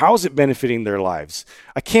using it? How is it benefiting their lives?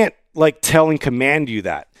 I can't tell and command you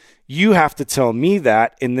that. You have to tell me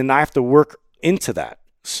that, and then I have to work into that.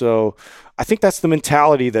 So I think that's the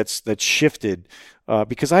mentality that's shifted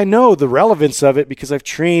because I know the relevance of it because I've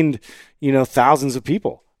trained, thousands of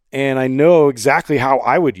people, and I know exactly how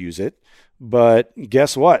I would use it. But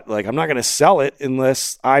guess what? I'm not going to sell it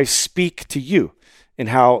unless I speak to you and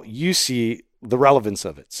how you see the relevance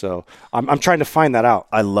of it. So I'm trying to find that out.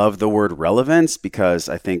 I love the word relevance because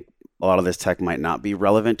I think a lot of this tech might not be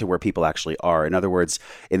relevant to where people actually are. In other words,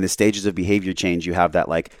 in the stages of behavior change, you have that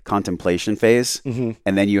contemplation phase, and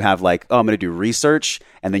then you have I'm going to do research,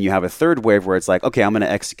 and then you have a third wave where it's okay, I'm going to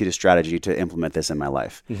execute a strategy to implement this in my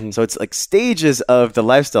life. So it's stages of the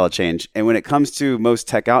lifestyle change. And when it comes to most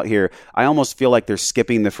tech out here, I almost feel like they're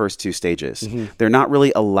skipping the first 2 stages. They're not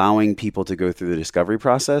really allowing people to go through the discovery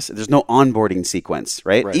process. There's no onboarding sequence,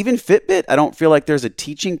 right? Even Fitbit, I don't feel like there's a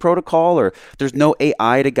teaching protocol or there's no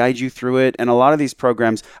AI to guide you through it. And a lot of these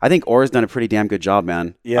programs, I think Aura's done a pretty damn good job,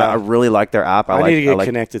 man. Yeah. I really like their app. I need to get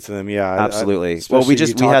connected to them. Yeah. Absolutely. Well, we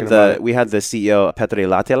had the CEO, Petri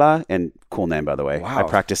Latela, and cool name, by the way. Wow. I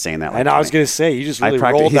practiced saying that. And I was going to say, you just really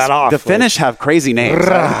rolled that off. The Finnish have crazy names.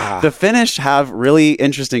 The Finnish have really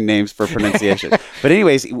interesting names for pronunciation. But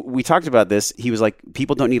anyways, we talked about this. He was like,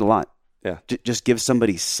 people don't need a lot. Yeah. Just give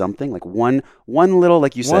somebody something, one little,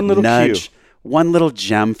 like you said, one little nudge. Cue. One little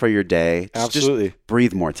gem for your day. Absolutely. Just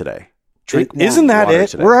breathe more today. Drink more Isn't that water it?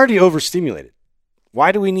 today. We're already overstimulated.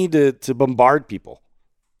 Why do we need to bombard people?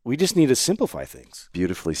 We just need to simplify things.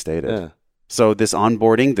 Beautifully stated. Yeah. So this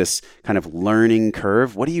onboarding, this kind of learning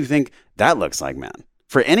curve, what do you think that looks like, man?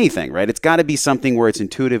 For anything, right? It's got to be something where it's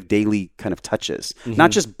intuitive daily kind of touches,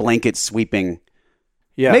 not just blanket sweeping.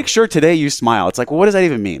 Yeah. Make sure today you smile. It's what does that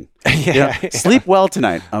even mean? Sleep well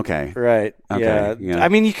tonight. Okay. Right. Okay. Yeah. I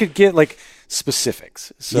mean, you could get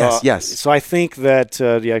specifics. So, yes. So I think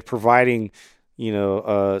that providing,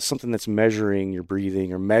 something that's measuring your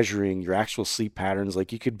breathing or measuring your actual sleep patterns,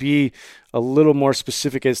 you could be a little more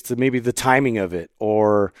specific as to maybe the timing of it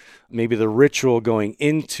or maybe the ritual going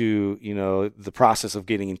into, the process of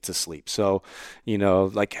getting into sleep. So,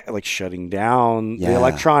 like shutting down the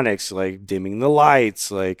electronics, dimming the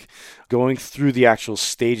lights, going through the actual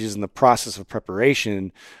stages in the process of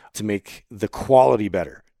preparation to make the quality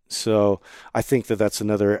better. So I think that that's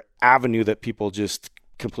another avenue that people just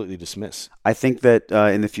completely dismiss. I think that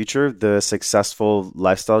in the future, the successful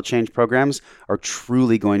lifestyle change programs are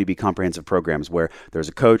truly going to be comprehensive programs where there's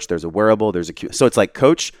a coach, there's a wearable, so it's like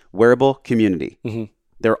coach, wearable, community. Mm-hmm.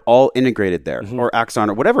 They're all integrated there, mm-hmm. or Axon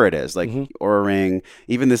or whatever it is, like mm-hmm. Oura Ring,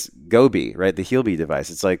 even this Gobi, right? The Heelbee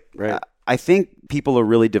device. It's like, right. I think people are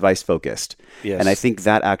really device focused. Yes. And I think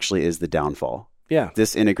that actually is the downfall. Yeah.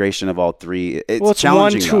 This integration of all three, it's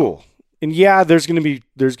challenging. One tool. Though. And yeah, there's going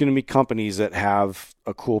to be companies that have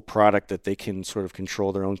a cool product that they can sort of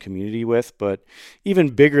control their own community with, but even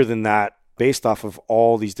bigger than that, based off of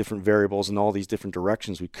all these different variables and all these different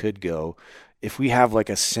directions we could go, if we have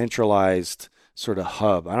like a centralized sort of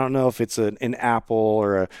hub, I don't know if it's an Apple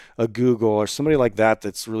or a Google or somebody like that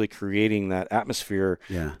that's really creating that atmosphere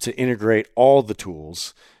to integrate all the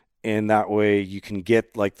tools. And that way you can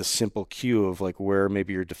get like the simple cue of like where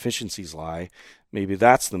maybe your deficiencies lie. Maybe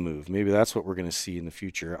that's the move. Maybe that's what we're going to see in the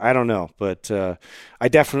future. I don't know, but I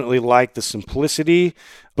definitely like the simplicity,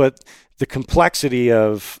 but the complexity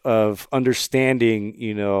of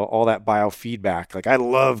understanding, all that biofeedback. Like I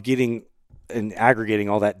love getting and aggregating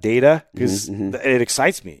all that data because it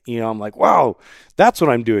excites me. I'm like, wow, that's what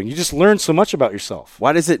I'm doing. You just learn so much about yourself.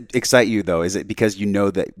 Why does it excite you though? Is it because you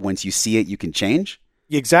know that once you see it, you can change?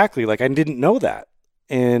 Exactly. Like I didn't know that.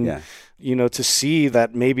 And, to see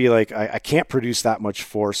that maybe like I can't produce that much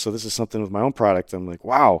force. So this is something with my own product. I'm like,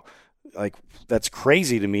 wow, like that's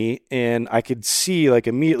crazy to me. And I could see like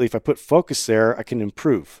immediately if I put focus there, I can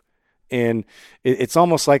improve. And it's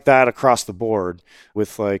almost like that across the board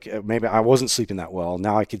with like, maybe I wasn't sleeping that well.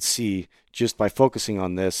 Now I could see just by focusing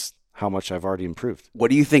on this, how much I've already improved. What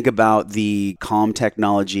do you think about the calm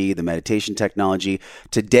technology, the meditation technology?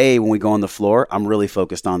 Today, when we go on the floor, I'm really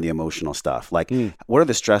focused on the emotional stuff. Like, what are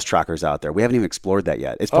the stress trackers out there? We haven't even explored that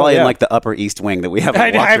yet. It's probably in like the upper east wing that we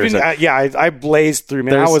haven't watched. I blazed through.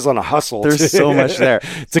 Man, I was on a hustle. There's so much there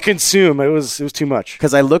to consume. It was too much.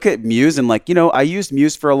 Because I look at Muse and like, I used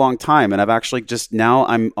Muse for a long time, and I've actually now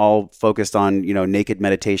I'm all focused on naked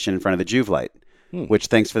meditation in front of the Joovv light. Which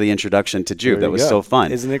thanks for the introduction to Joovv. That was so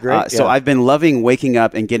fun. Isn't it great? So I've been loving waking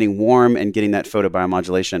up and getting warm and getting that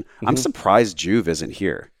photobiomodulation. I'm surprised Joovv isn't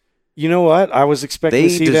here. You know what? I was expecting to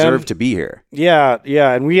see them. They deserve to be here. Yeah.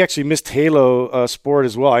 And we actually missed Halo Sport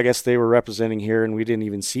as well. I guess they were representing here and we didn't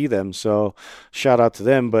even see them. So shout out to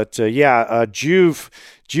them. But Joovv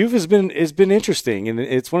has been interesting. And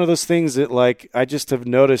it's one of those things that like I just have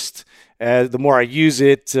noticed the more I use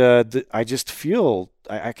it, I just feel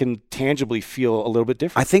I can tangibly feel a little bit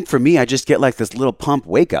different. I think for me, I just get like this little pump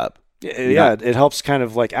wake up. Yeah, it helps kind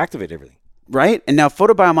of like activate everything. Right? And now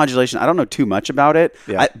photobiomodulation, I don't know too much about it.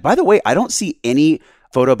 Yeah. By the way, I don't see any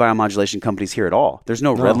photobiomodulation companies here at all. There's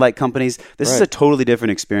no red light companies. This is a totally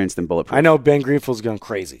different experience than Bulletproof. I know Ben Greenfield's gone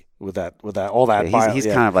crazy with that, all that. He's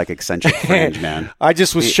kind of like eccentric fringe, man. I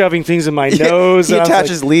just was shoving things in my nose. He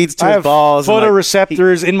attaches leads to his balls.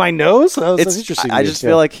 Photoreceptors in my nose. That's interesting. I just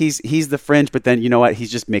feel like he's the fringe, but then you know what?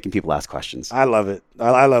 He's just making people ask questions. I love it.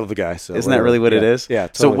 I love the guy. So isn't that really what it is? Yeah.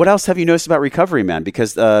 Totally. So what else have you noticed about recovery, man?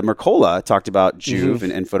 Because Mercola talked about Joovv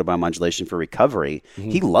and photobiomodulation for recovery.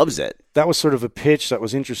 He loves it. That was sort of a pitch that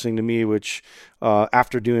was interesting to me, which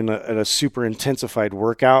after doing a super intensified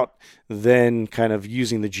workout, then kind of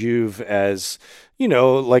using the Joovv as,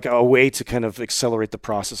 like a way to kind of accelerate the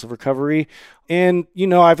process of recovery. And,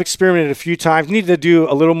 I've experimented a few times, needed to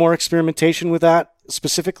do a little more experimentation with that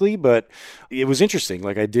specifically, but it was interesting.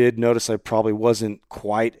 Like I did notice I probably wasn't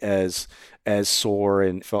quite as sore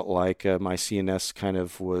and felt like my CNS kind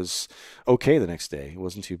of was okay the next day. It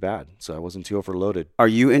wasn't too bad. So I wasn't too overloaded. Are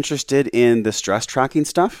you interested in the stress tracking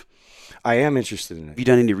stuff? I am interested in it. Have you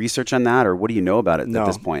done any research on that, or what do you know about it at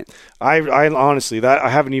this point? I honestly, I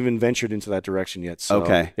haven't even ventured into that direction yet. So,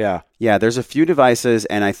 okay. Yeah. There's a few devices,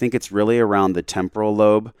 and I think it's really around the temporal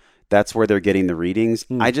lobe. That's where they're getting the readings.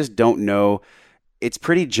 I just don't know. It's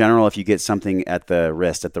pretty general if you get something at the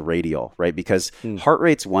wrist, at the radial, right? Because heart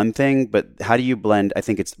rate's one thing, but how do you blend? I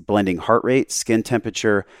think it's blending heart rate, skin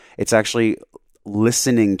temperature. It's actually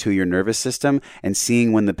listening to your nervous system and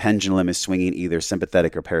seeing when the pendulum is swinging either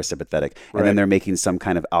sympathetic or parasympathetic. And then they're making some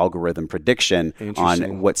kind of algorithm prediction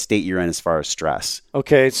on what state you're in as far as stress.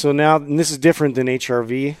 Okay, so now this is different than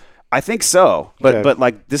HRV. I think so, but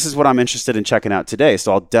like this is what I'm interested in checking out today.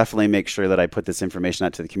 So I'll definitely make sure that I put this information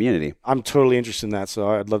out to the community. I'm totally interested in that, so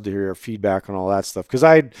I'd love to hear your feedback on all that stuff because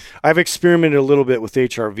I've experimented a little bit with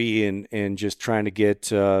HRV and just trying to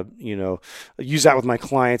get use that with my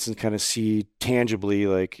clients and kind of see tangibly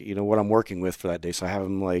like what I'm working with for that day. So I have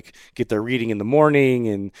them like get their reading in the morning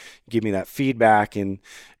and give me that feedback, and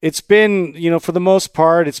it's been for the most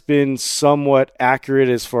part it's been somewhat accurate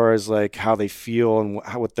as far as like how they feel and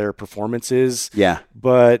what their performance is. Yeah.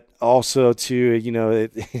 But also to,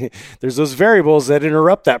 there's those variables that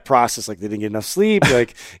interrupt that process. Like they didn't get enough sleep.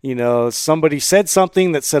 Like, somebody said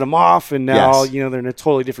something that set them off, and now, Yes. they're in a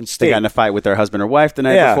totally different state. They got in a fight with their husband or wife the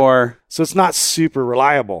night before. So it's not super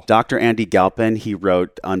reliable. Dr. Andy Galpin, he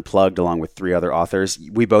wrote Unplugged along with 3 other authors.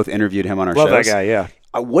 We both interviewed him on our Love shows. that guy, yeah.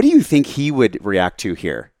 What do you think he would react to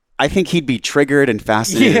here? I think he'd be triggered and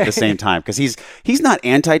fascinated at the same time because he's not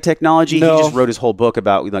anti-technology. No. He just wrote his whole book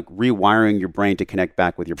about like rewiring your brain to connect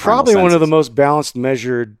back with your primal Probably one of the senses. most balanced,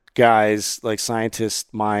 measured guys, like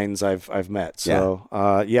scientist minds I've met. So,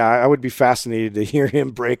 I would be fascinated to hear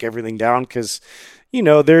him break everything down because,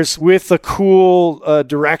 there's with a cool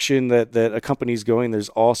direction that a company's going, there's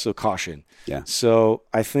also caution. Yeah. So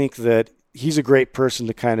I think that he's a great person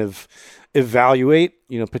to kind of evaluate,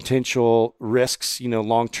 potential risks,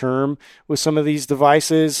 long term with some of these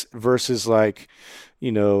devices versus like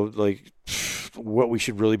what we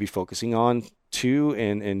should really be focusing on too,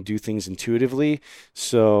 and do things intuitively.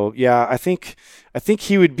 So yeah, I think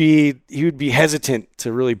he would be hesitant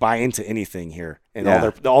to really buy into anything here and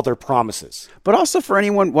all their promises. But also for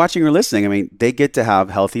anyone watching or listening, I mean, they get to have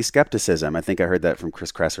healthy skepticism. I think I heard that from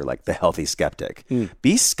Chris Kresser, like the healthy skeptic.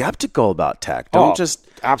 Be skeptical about tech.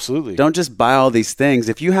 Absolutely. Don't just buy all these things.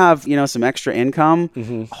 If you have, some extra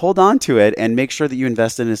income, hold on to it and make sure that you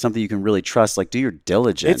invest in something you can really trust. Like do your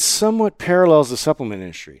diligence. It somewhat parallels the supplement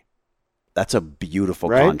industry. That's a beautiful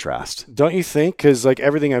Right? contrast. Don't you think? Because like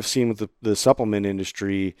everything I've seen with the supplement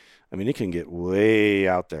industry, I mean, it can get way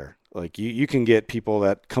out there. Like you can get people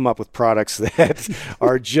that come up with products that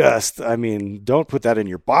are just, I mean, don't put that in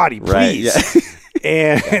your body, please. Right, yeah.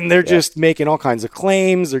 And they're just making all kinds of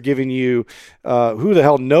claims. They're giving you who the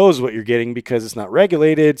hell knows what you're getting because it's not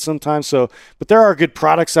regulated sometimes. So, but there are good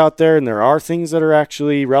products out there, and there are things that are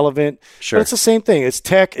actually relevant. Sure. But it's the same thing. It's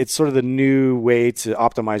tech. It's sort of the new way to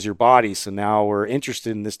optimize your body. So now we're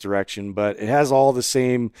interested in this direction, but it has all the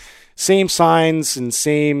same signs and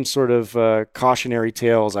same sort of cautionary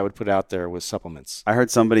tales I would put out there with supplements. I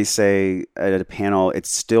heard somebody say at a panel,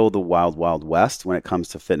 it's still the wild, wild west when it comes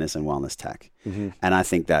to fitness and wellness tech. And I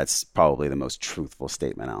think that's probably the most truthful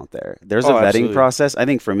statement out there. There's a vetting absolutely. process. I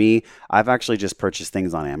think for me, I've actually just purchased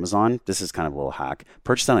things on Amazon. This is kind of a little hack.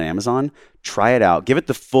 Purchase it on Amazon, try it out. Give it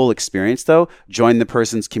the full experience though. Join the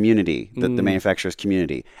person's community, the manufacturer's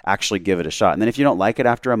community. Actually give it a shot. And then if you don't like it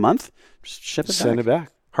after a month, just ship it Send back. it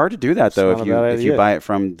back. Hard to do that though not a bad if you idea. buy it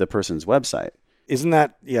from the person's website. Isn't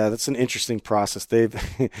that, that's an interesting process.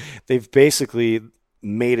 They've basically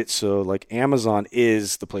made it so like Amazon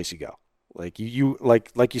is the place you go. Like you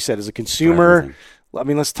like you said, as a consumer, I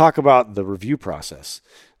mean, let's talk about the review process.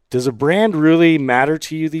 Does a brand really matter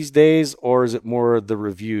to you these days, or is it more the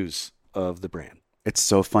reviews of the brand? It's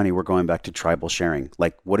so funny. We're going back to tribal sharing.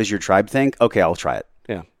 Like, what does your tribe think? Okay, I'll try it.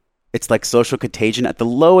 Yeah. It's like social contagion at the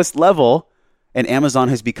lowest level, and Amazon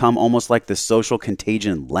has become almost like the social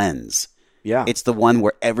contagion lens. Yeah. It's the one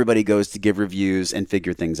where everybody goes to give reviews and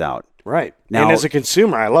figure things out. Right. Now- and as a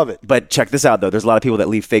consumer, I love it. But check this out, though. There's a lot of people that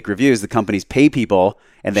leave fake reviews. The companies pay people,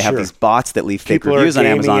 and they have Sure. these bots that leave fake People reviews are on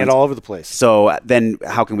gaming Amazon. it all over the place. So then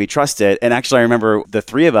how can we trust it? And actually, I remember the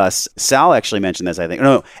 3 of us, Sal actually mentioned this, I think.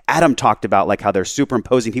 No, Adam talked about like how they're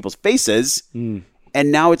superimposing people's faces.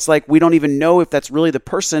 And now it's like we don't even know if that's really the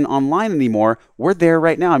person online anymore. We're there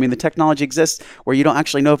right now. I mean, the technology exists where you don't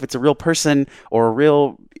actually know if it's a real person or a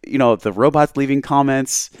real, the robots leaving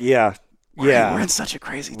comments. Yeah. We're in such a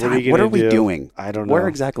crazy What are time. you What gonna are we do? doing? I don't know. Where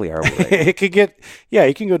exactly are we? It could get,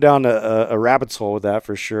 you can go down a rabbit's hole with that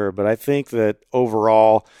for sure. But I think that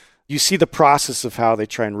overall, you see the process of how they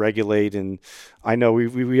try and regulate. And I know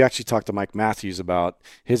we actually talked to Mike Matthews about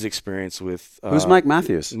his experience with. Who's Mike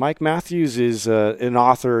Matthews? Mike Matthews is an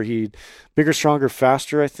author. Bigger, Stronger,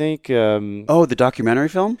 Faster, I think. Oh, the documentary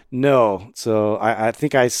film? No. So I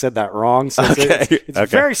think I said that wrong. So Okay. It's Okay.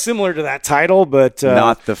 very similar to that title, but.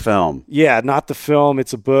 Not the film. Yeah, not the film.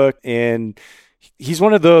 It's a book. And he's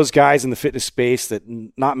one of those guys in the fitness space that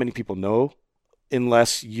not many people know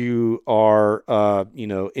unless you are,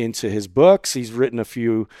 into his books. He's written a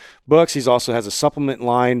few books. He's also has a supplement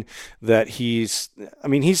line that he's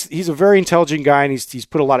a very intelligent guy, and he's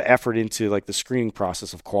put a lot of effort into like the screening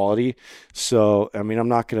process of quality. So, I mean, I'm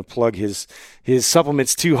not going to plug his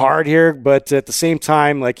supplements too hard here, but at the same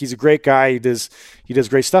time, like he's a great guy. He does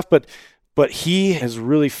great stuff, but he has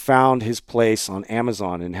really found his place on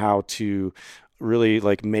Amazon and how to really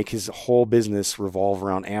like make his whole business revolve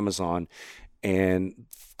around Amazon and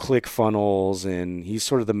click funnels. And he's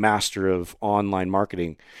sort of the master of online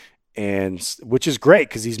marketing, and which is great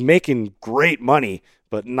because he's making great money,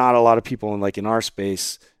 but not a lot of people in our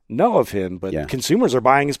space know of him, but Yeah. consumers are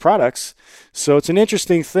buying his products. So it's an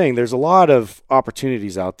interesting thing. There's a lot of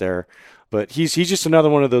opportunities out there, but he's just another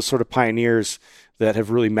one of those sort of pioneers that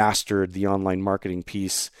have really mastered the online marketing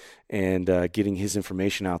piece and getting his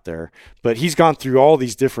information out there. But he's gone through all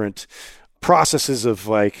these different processes of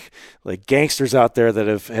like gangsters out there that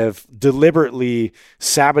have deliberately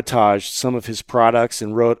sabotaged some of his products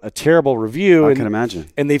and wrote a terrible review. I can imagine.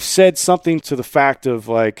 And they've said something to the fact of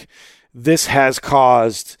like, this has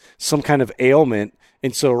caused some kind of ailment.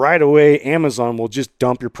 And so right away, Amazon will just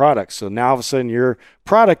dump your product. So now all of a sudden your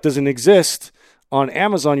product doesn't exist on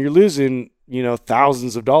Amazon. You're losing,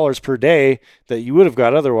 thousands of dollars per day that you would have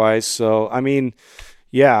got otherwise. So, I mean,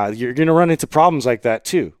 yeah, you're going to run into problems like that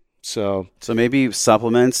too. So maybe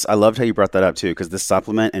supplements. I loved how you brought that up too, because the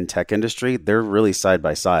supplement and tech industry, they're really side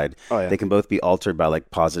by side. Oh, yeah. They can both be altered by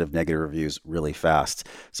like positive, negative reviews really fast.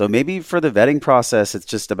 So maybe for the vetting process, it's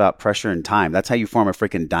just about pressure and time. That's how you form a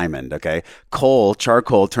freaking diamond. Okay.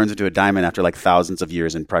 Charcoal turns into a diamond after like thousands of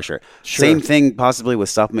years in pressure. Sure. Same thing possibly with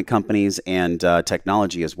supplement companies and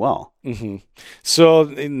technology as well. Mm-hmm. So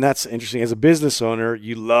and that's interesting. As a business owner,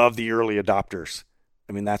 you love the early adopters.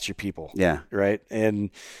 I mean, that's your people. Yeah. Right.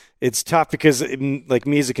 And it's tough because like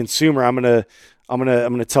me as a consumer, I'm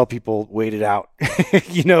gonna tell people wait it out.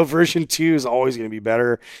 Version 2 is always going to be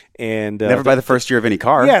better. And never buy the first year of any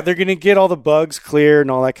car. Yeah, they're going to get all the bugs cleared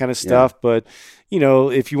and all that kind of stuff. Yeah. But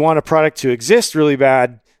if you want a product to exist really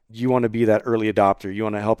bad, you want to be that early adopter. You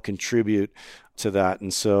want to help contribute to that.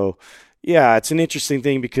 And so, yeah, it's an interesting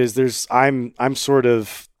thing because I'm sort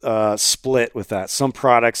of split with that. Some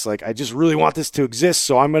products, like I just really want this to exist,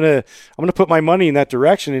 so I'm gonna put my money in that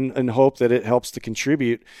direction and hope that it helps to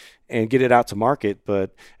contribute and get it out to market.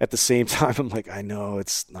 But at the same time, I'm like, I know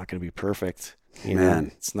it's not going to be perfect.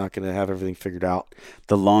 It's not going to have everything figured out.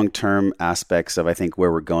 The long-term aspects of, I think,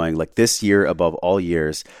 where we're going, like this year above all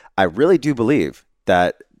years, I really do believe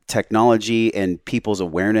that technology and people's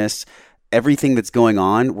awareness, everything that's going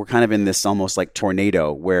on, we're kind of in this almost like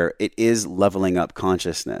tornado where it is leveling up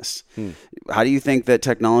consciousness. How do you think that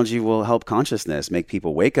technology will help consciousness, make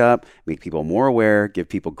people wake up, make people more aware, give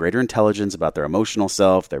people greater intelligence about their emotional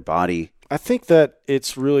self, their body? I think that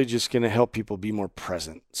it's really just going to help people be more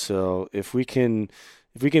present. So if we can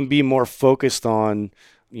be more focused on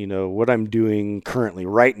what I'm doing currently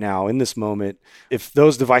right now in this moment, if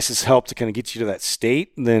those devices help to kind of get you to that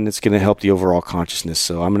state, then it's going to help the overall consciousness.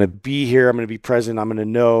 So I'm going to be here. I'm going to be present. I'm going to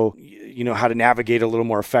know, how to navigate a little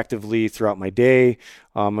more effectively throughout my day.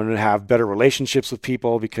 I'm going to have better relationships with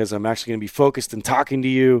people because I'm actually going to be focused and talking to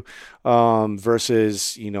you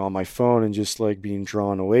versus, on my phone and just like being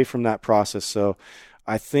drawn away from that process. So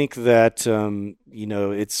I think that,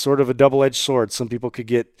 it's sort of a double-edged sword. Some people could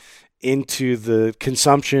get into the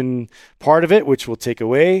consumption part of it, which will take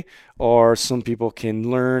away, or some people can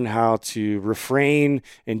learn how to refrain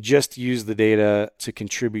and just use the data to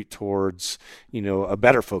contribute towards, a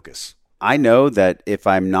better focus. I know that if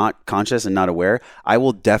I'm not conscious and not aware, I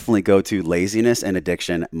will definitely go to laziness and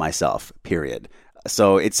addiction myself, period.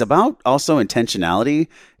 So it's about also intentionality.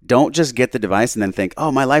 Don't just get the device and then think,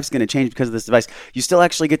 oh, my life's going to change because of this device. You still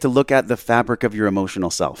actually get to look at the fabric of your emotional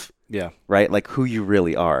self. Yeah. Right? Like who you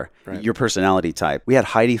really are, right. Your personality type. We had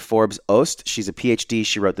Heidi Forbes Ost. She's a PhD.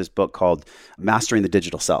 She wrote this book called Mastering the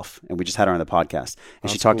Digital Self. And we just had her on the podcast. And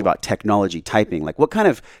she talked about technology typing. Like what kind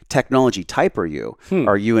of technology type are you?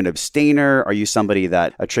 Are you an abstainer? Are you somebody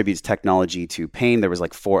that attributes technology to pain? There was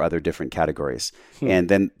like 4 other different categories. And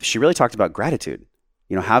then she really talked about gratitude.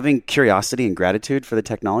 Having curiosity and gratitude for the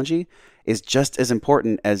technology is just as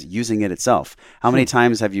important as using it itself. How many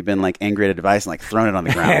times have you been like angry at a device and like thrown it on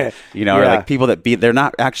the ground? Or like people that they're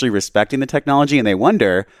not actually respecting the technology and they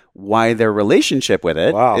wonder why their relationship with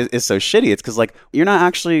it is so shitty. It's because like you're not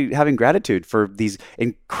actually having gratitude for these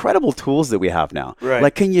incredible tools that we have now. Right.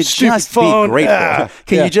 Like, can you just be grateful?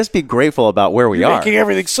 Can you just be grateful about where we are? Making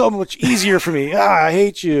everything so much easier for me. I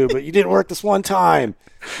hate you, but you didn't work this one time.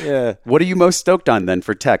 Yeah. What are you most stoked on then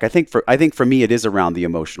for tech? I think for me it is around the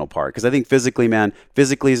emotional part because I think physically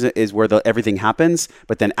is where everything happens,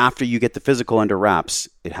 but then after you get the physical under wraps,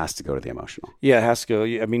 it has to go to the emotional. Yeah, it has to go.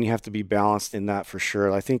 I mean, you have to be balanced in that for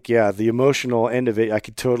sure. I think the emotional end of it, I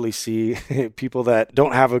could totally see people that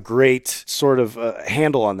don't have a great sort of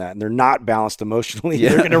handle on that and they're not balanced emotionally. Yeah.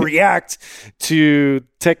 They're going to react to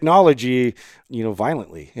technology,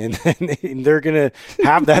 violently, and they're going to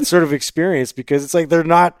have that sort of experience because it's like they're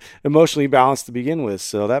not emotionally balanced to begin with.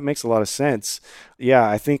 So that makes a lot of sense. Yeah,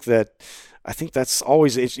 I think that's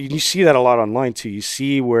always, you see that a lot online too. You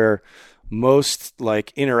see where most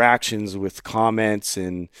like interactions with comments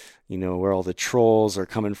and, you know, where all the trolls are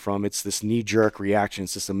coming from, it's this knee-jerk reaction.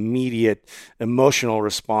 It's this immediate emotional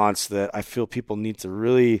response that I feel people need to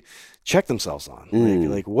really check themselves on.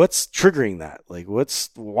 Like what's triggering that? Like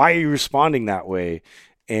why are you responding that way?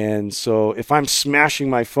 And so if I'm smashing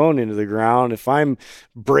my phone into the ground, if I'm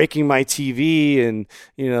breaking my TV and,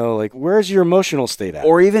 you know, like, where's your emotional state at?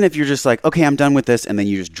 Or even if you're just like, okay, I'm done with this, and then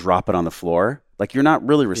you just drop it on the floor, like you're not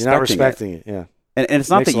really respecting it. Yeah. And it's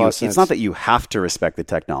not that you have to respect the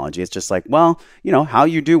technology. It's just like, well, you know, how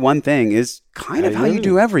you do one thing is kind of how you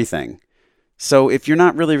do everything. So if you're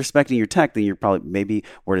not really respecting your tech, then you're probably, maybe,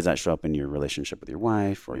 where does that show up in your relationship with your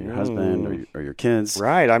wife or your husband or your kids?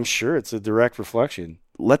 Right. I'm sure it's a direct reflection.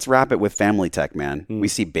 Let's wrap it with family tech, man. We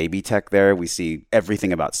see baby tech there. We see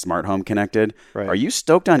everything about smart home connected. Right. Are you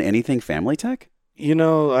stoked on anything family tech? You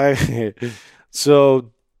know,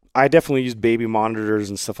 so I definitely used baby monitors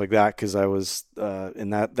and stuff like that because I was,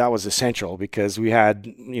 and that was essential because we had,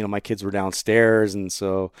 you know, my kids were downstairs. And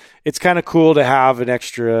so it's kind of cool to have an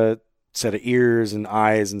extra set of ears and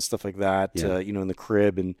eyes and stuff like that, you know, in the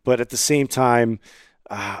crib. But at the same time,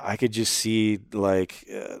 I could just see like,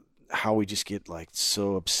 how we just get like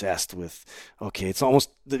so obsessed with, okay, it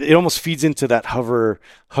almost feeds into that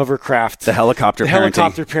hovercraft, the helicopter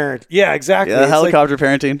parent. Yeah, exactly. Yeah, helicopter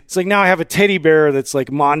parenting. It's like now I have a teddy bear that's like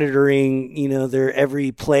monitoring, you know, their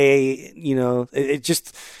every play, you know, it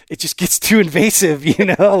just gets too invasive, you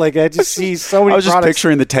know, like I just see so many I was just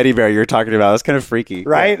picturing the teddy bear you were talking about. It's kind of freaky.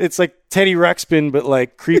 Right? Yeah. It's like Teddy Ruxpin, but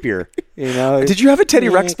like creepier, you know. Did you have a Teddy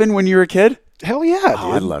Ruxpin when you were a kid? Hell yeah, dude.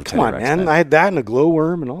 I love Teddy Ruxpin. Man. I had that and a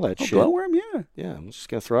glowworm and all that shit. Glowworm, yeah. Yeah, I'm just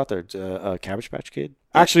going to throw out there. Cabbage Patch Kid.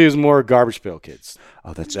 Actually, it was more Garbage Pail Kids.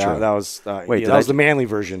 Oh, that's true. That was that was the manly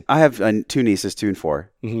version. I have 2 nieces, 2 and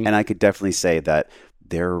 4, and I could definitely say that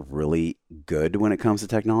they're really good when it comes to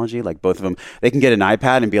technology. Like both of them, they can get an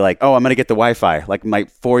iPad and be like, oh, I'm going to get the Wi-Fi. Like my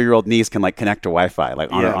 4-year-old niece can like connect to Wi-Fi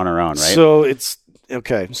like on her own, right? So it's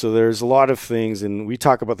okay. So there's a lot of things, and we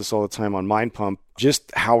talk about this all the time on Mind Pump,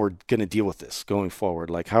 just how we're going to deal with this going forward,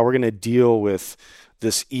 like how we're going to deal with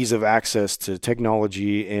this ease of access to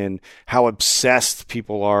technology and how obsessed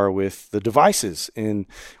people are with the devices and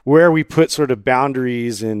where we put sort of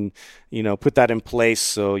boundaries and, you know, put that in place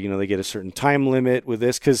so, you know, they get a certain time limit with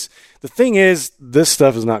this. Because the thing is, this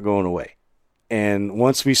stuff is not going away. And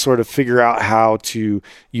once we sort of figure out how to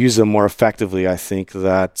use them more effectively, I think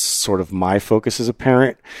that's sort of my focus as a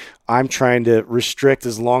parent. I'm trying to restrict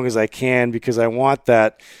as long as I can because I want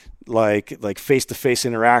that like face-to-face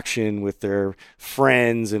interaction with their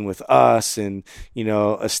friends and with us and, you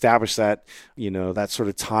know, establish that, you know, that sort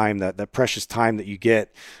of time, that precious time that you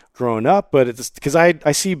get growing up. But it's because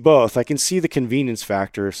I see both. I can see the convenience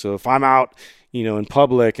factor. So if I'm out, you know, in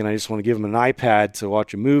public and I just want to give them an iPad to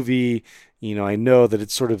watch a movie, you know, I know that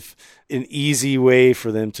it's sort of an easy way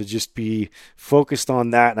for them to just be focused on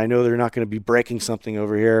that. And I know they're not going to be breaking something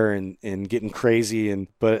over here and getting crazy.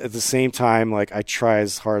 But at the same time, like I try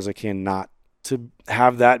as hard as I can not to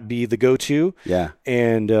have that be the go-to. Yeah.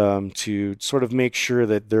 And to sort of make sure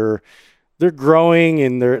that they're growing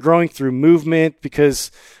and they're growing through movement because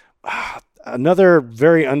another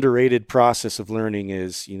very underrated process of learning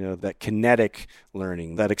is, you know, that kinetic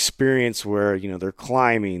learning, that experience where, you know, they're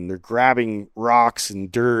climbing, they're grabbing rocks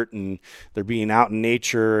and dirt and they're being out in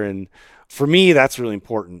nature. And for me, that's really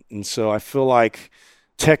important. And so I feel like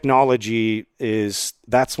technology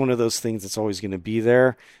that's one of those things that's always going to be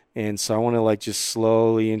there. And so I want to like just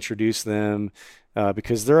slowly introduce them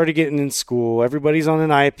because they're already getting in school. Everybody's on an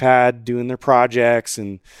iPad doing their projects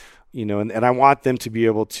and, you know, and I want them to be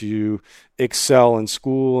able to excel in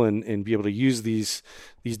school and be able to use these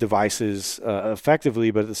devices effectively.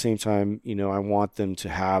 But at the same time, you know, I want them to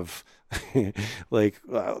have to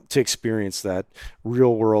experience that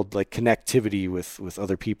real world like connectivity with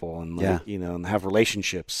other people and like, you know, and have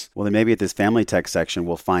relationships. Well, then maybe at this family tech section,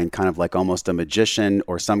 we'll find kind of like almost a magician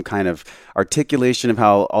or some kind of articulation of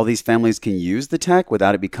how all these families can use the tech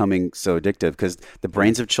without it becoming so addictive because the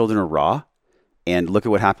brains of children are raw. And look at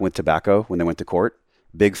what happened with tobacco when they went to court.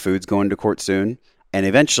 Big Food's going to court soon. And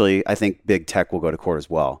eventually, I think big tech will go to court as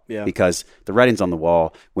well. Yeah. Because the writing's on the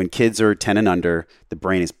wall. When kids are 10 and under, the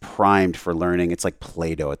brain is primed for learning. It's like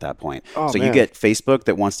Play-Doh at that point. Oh, so man. You get Facebook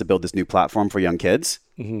that wants to build this new platform for young kids.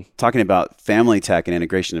 Talking about family tech and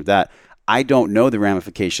integration of that. I don't know the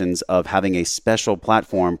ramifications of having a special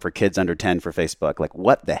platform for kids under 10 for Facebook. Like,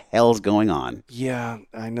 what the hell's going on? Yeah,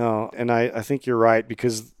 I know. And I think you're right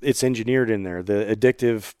because it's engineered in there. The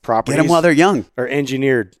addictive properties Get them while they're young. Are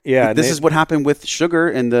engineered. Yeah. This is what happened with sugar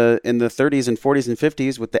in the 30s and 40s and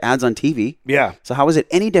 50s with the ads on TV. Yeah. So how is it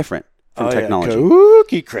any different? from technology.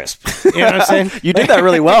 Cookie crisp. You know what I'm saying? You did that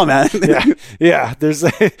really well, man. Yeah. There's,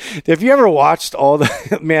 have you ever watched all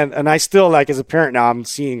the, man, and I still, like, as a parent now, I'm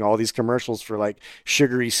seeing all these commercials for like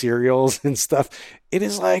sugary cereals and stuff. It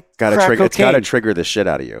is like It's got to trigger the shit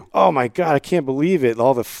out of you. Oh my God, I can't believe it.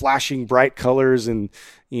 All the flashing bright colors and,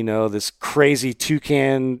 you know, this crazy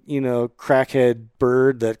toucan, you know, crackhead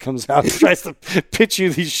bird that comes out and tries to pitch you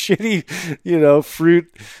these shitty, you know,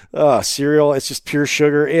 fruit cereal. It's just pure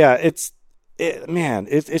sugar. Yeah, it's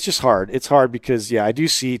just hard. It's hard because, yeah, I do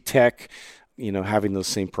see tech, you know, having those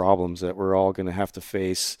same problems that we're all going to have to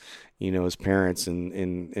face, you know, as parents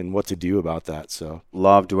and what to do about that. So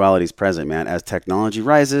law of duality is present, man. As technology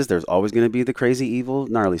rises, there's always going to be the crazy, evil,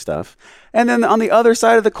 gnarly stuff. And then on the other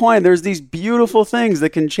side of the coin, there's these beautiful things that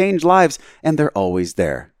can change lives, and they're always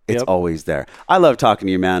there. It's always there. I love talking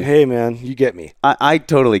to you, man. Hey, man, you get me. I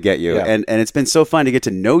totally get you. Yeah. And it's been so fun to get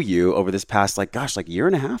to know you over this past, like year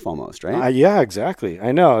and a half almost, right? Yeah, exactly.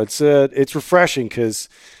 I know. It's refreshing because,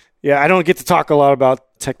 yeah, I don't get to talk a lot about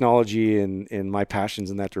technology and my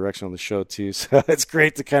passions in that direction on the show too. So it's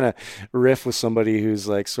great to kind of riff with somebody who's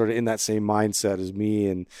like sort of in that same mindset as me.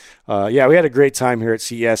 And yeah, we had a great time here at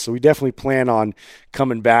CES. So we definitely plan on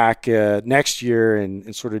coming back next year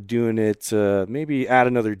and sort of doing it, maybe add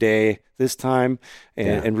another day this time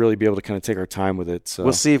and really be able to kind of take our time with it. So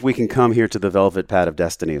we'll see if we can come here to the Velvet Pad of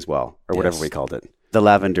Destiny as well, or whatever we called it. The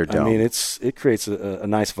Lavender Dome. I mean, it creates a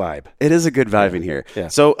nice vibe. It is a good vibe in here. Yeah.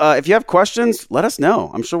 So if you have questions, let us know.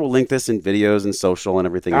 I'm sure we'll link this in videos and social and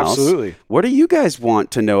everything else. Absolutely. What do you guys want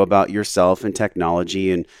to know about yourself and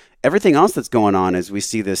technology and everything else that's going on as we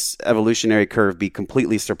see this evolutionary curve be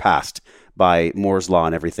completely surpassed by Moore's Law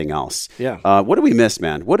and everything else? Yeah. What do we miss,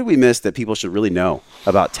 man? What do we miss that people should really know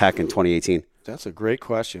about tech in 2018? That's a great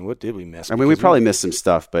question. What did we miss? I mean, we probably missed some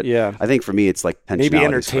stuff, but yeah. I think for me, it's like maybe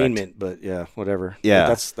entertainment, but yeah, whatever.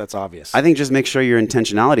 Yeah. That's obvious. I think just make sure your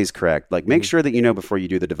intentionality is correct. Like make sure that you know before you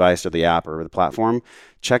do the device or the app or the platform,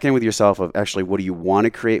 check in with yourself of actually what do you want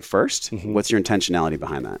to create first? What's your intentionality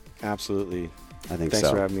behind that? Absolutely. I think Thanks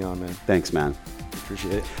so. for having me on, man. Thanks, man.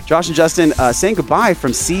 Appreciate it. Josh and Justin saying goodbye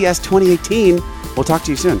from CES 2018. We'll talk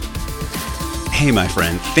to you soon. Hey, my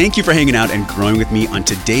friend, thank you for hanging out and growing with me on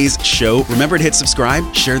today's show. Remember to hit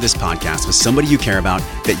subscribe, share this podcast with somebody you care about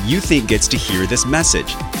that you think gets to hear this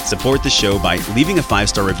message. Support the show by leaving a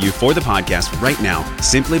 5-star review for the podcast right now,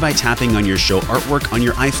 simply by tapping on your show artwork on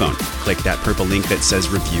your iPhone. Click that purple link that says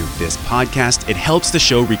review this podcast. It helps the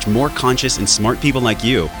show reach more conscious and smart people like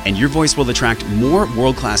you, and your voice will attract more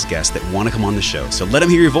world-class guests that want to come on the show. So let them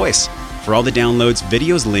hear your voice. For all the downloads,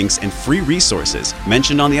 videos, links, and free resources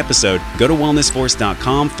mentioned on the episode, go to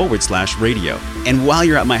wellnessforce.com/radio. And while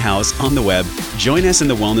you're at my house on the web, join us in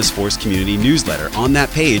the Wellness Force community newsletter on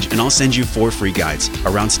that page, and I'll send you 4 free guides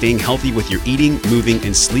around staying healthy with your eating, moving,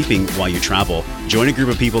 and sleeping while you travel. Join a group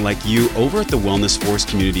of people like you over at the Wellness Force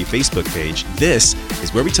community Facebook page. This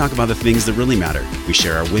is where we talk about the things that really matter. We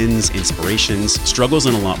share our wins, inspirations, struggles,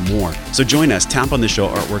 and a lot more. So join us, tap on the show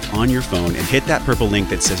artwork on your phone, and hit that purple link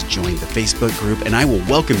that says join the Facebook group, and I will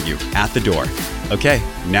welcome you at the door. Okay,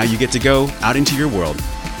 now you get to go out into your world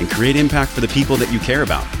and create impact for the people that you care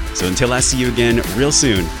about. So until I see you again real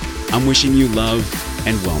soon, I'm wishing you love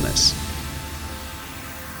and wellness.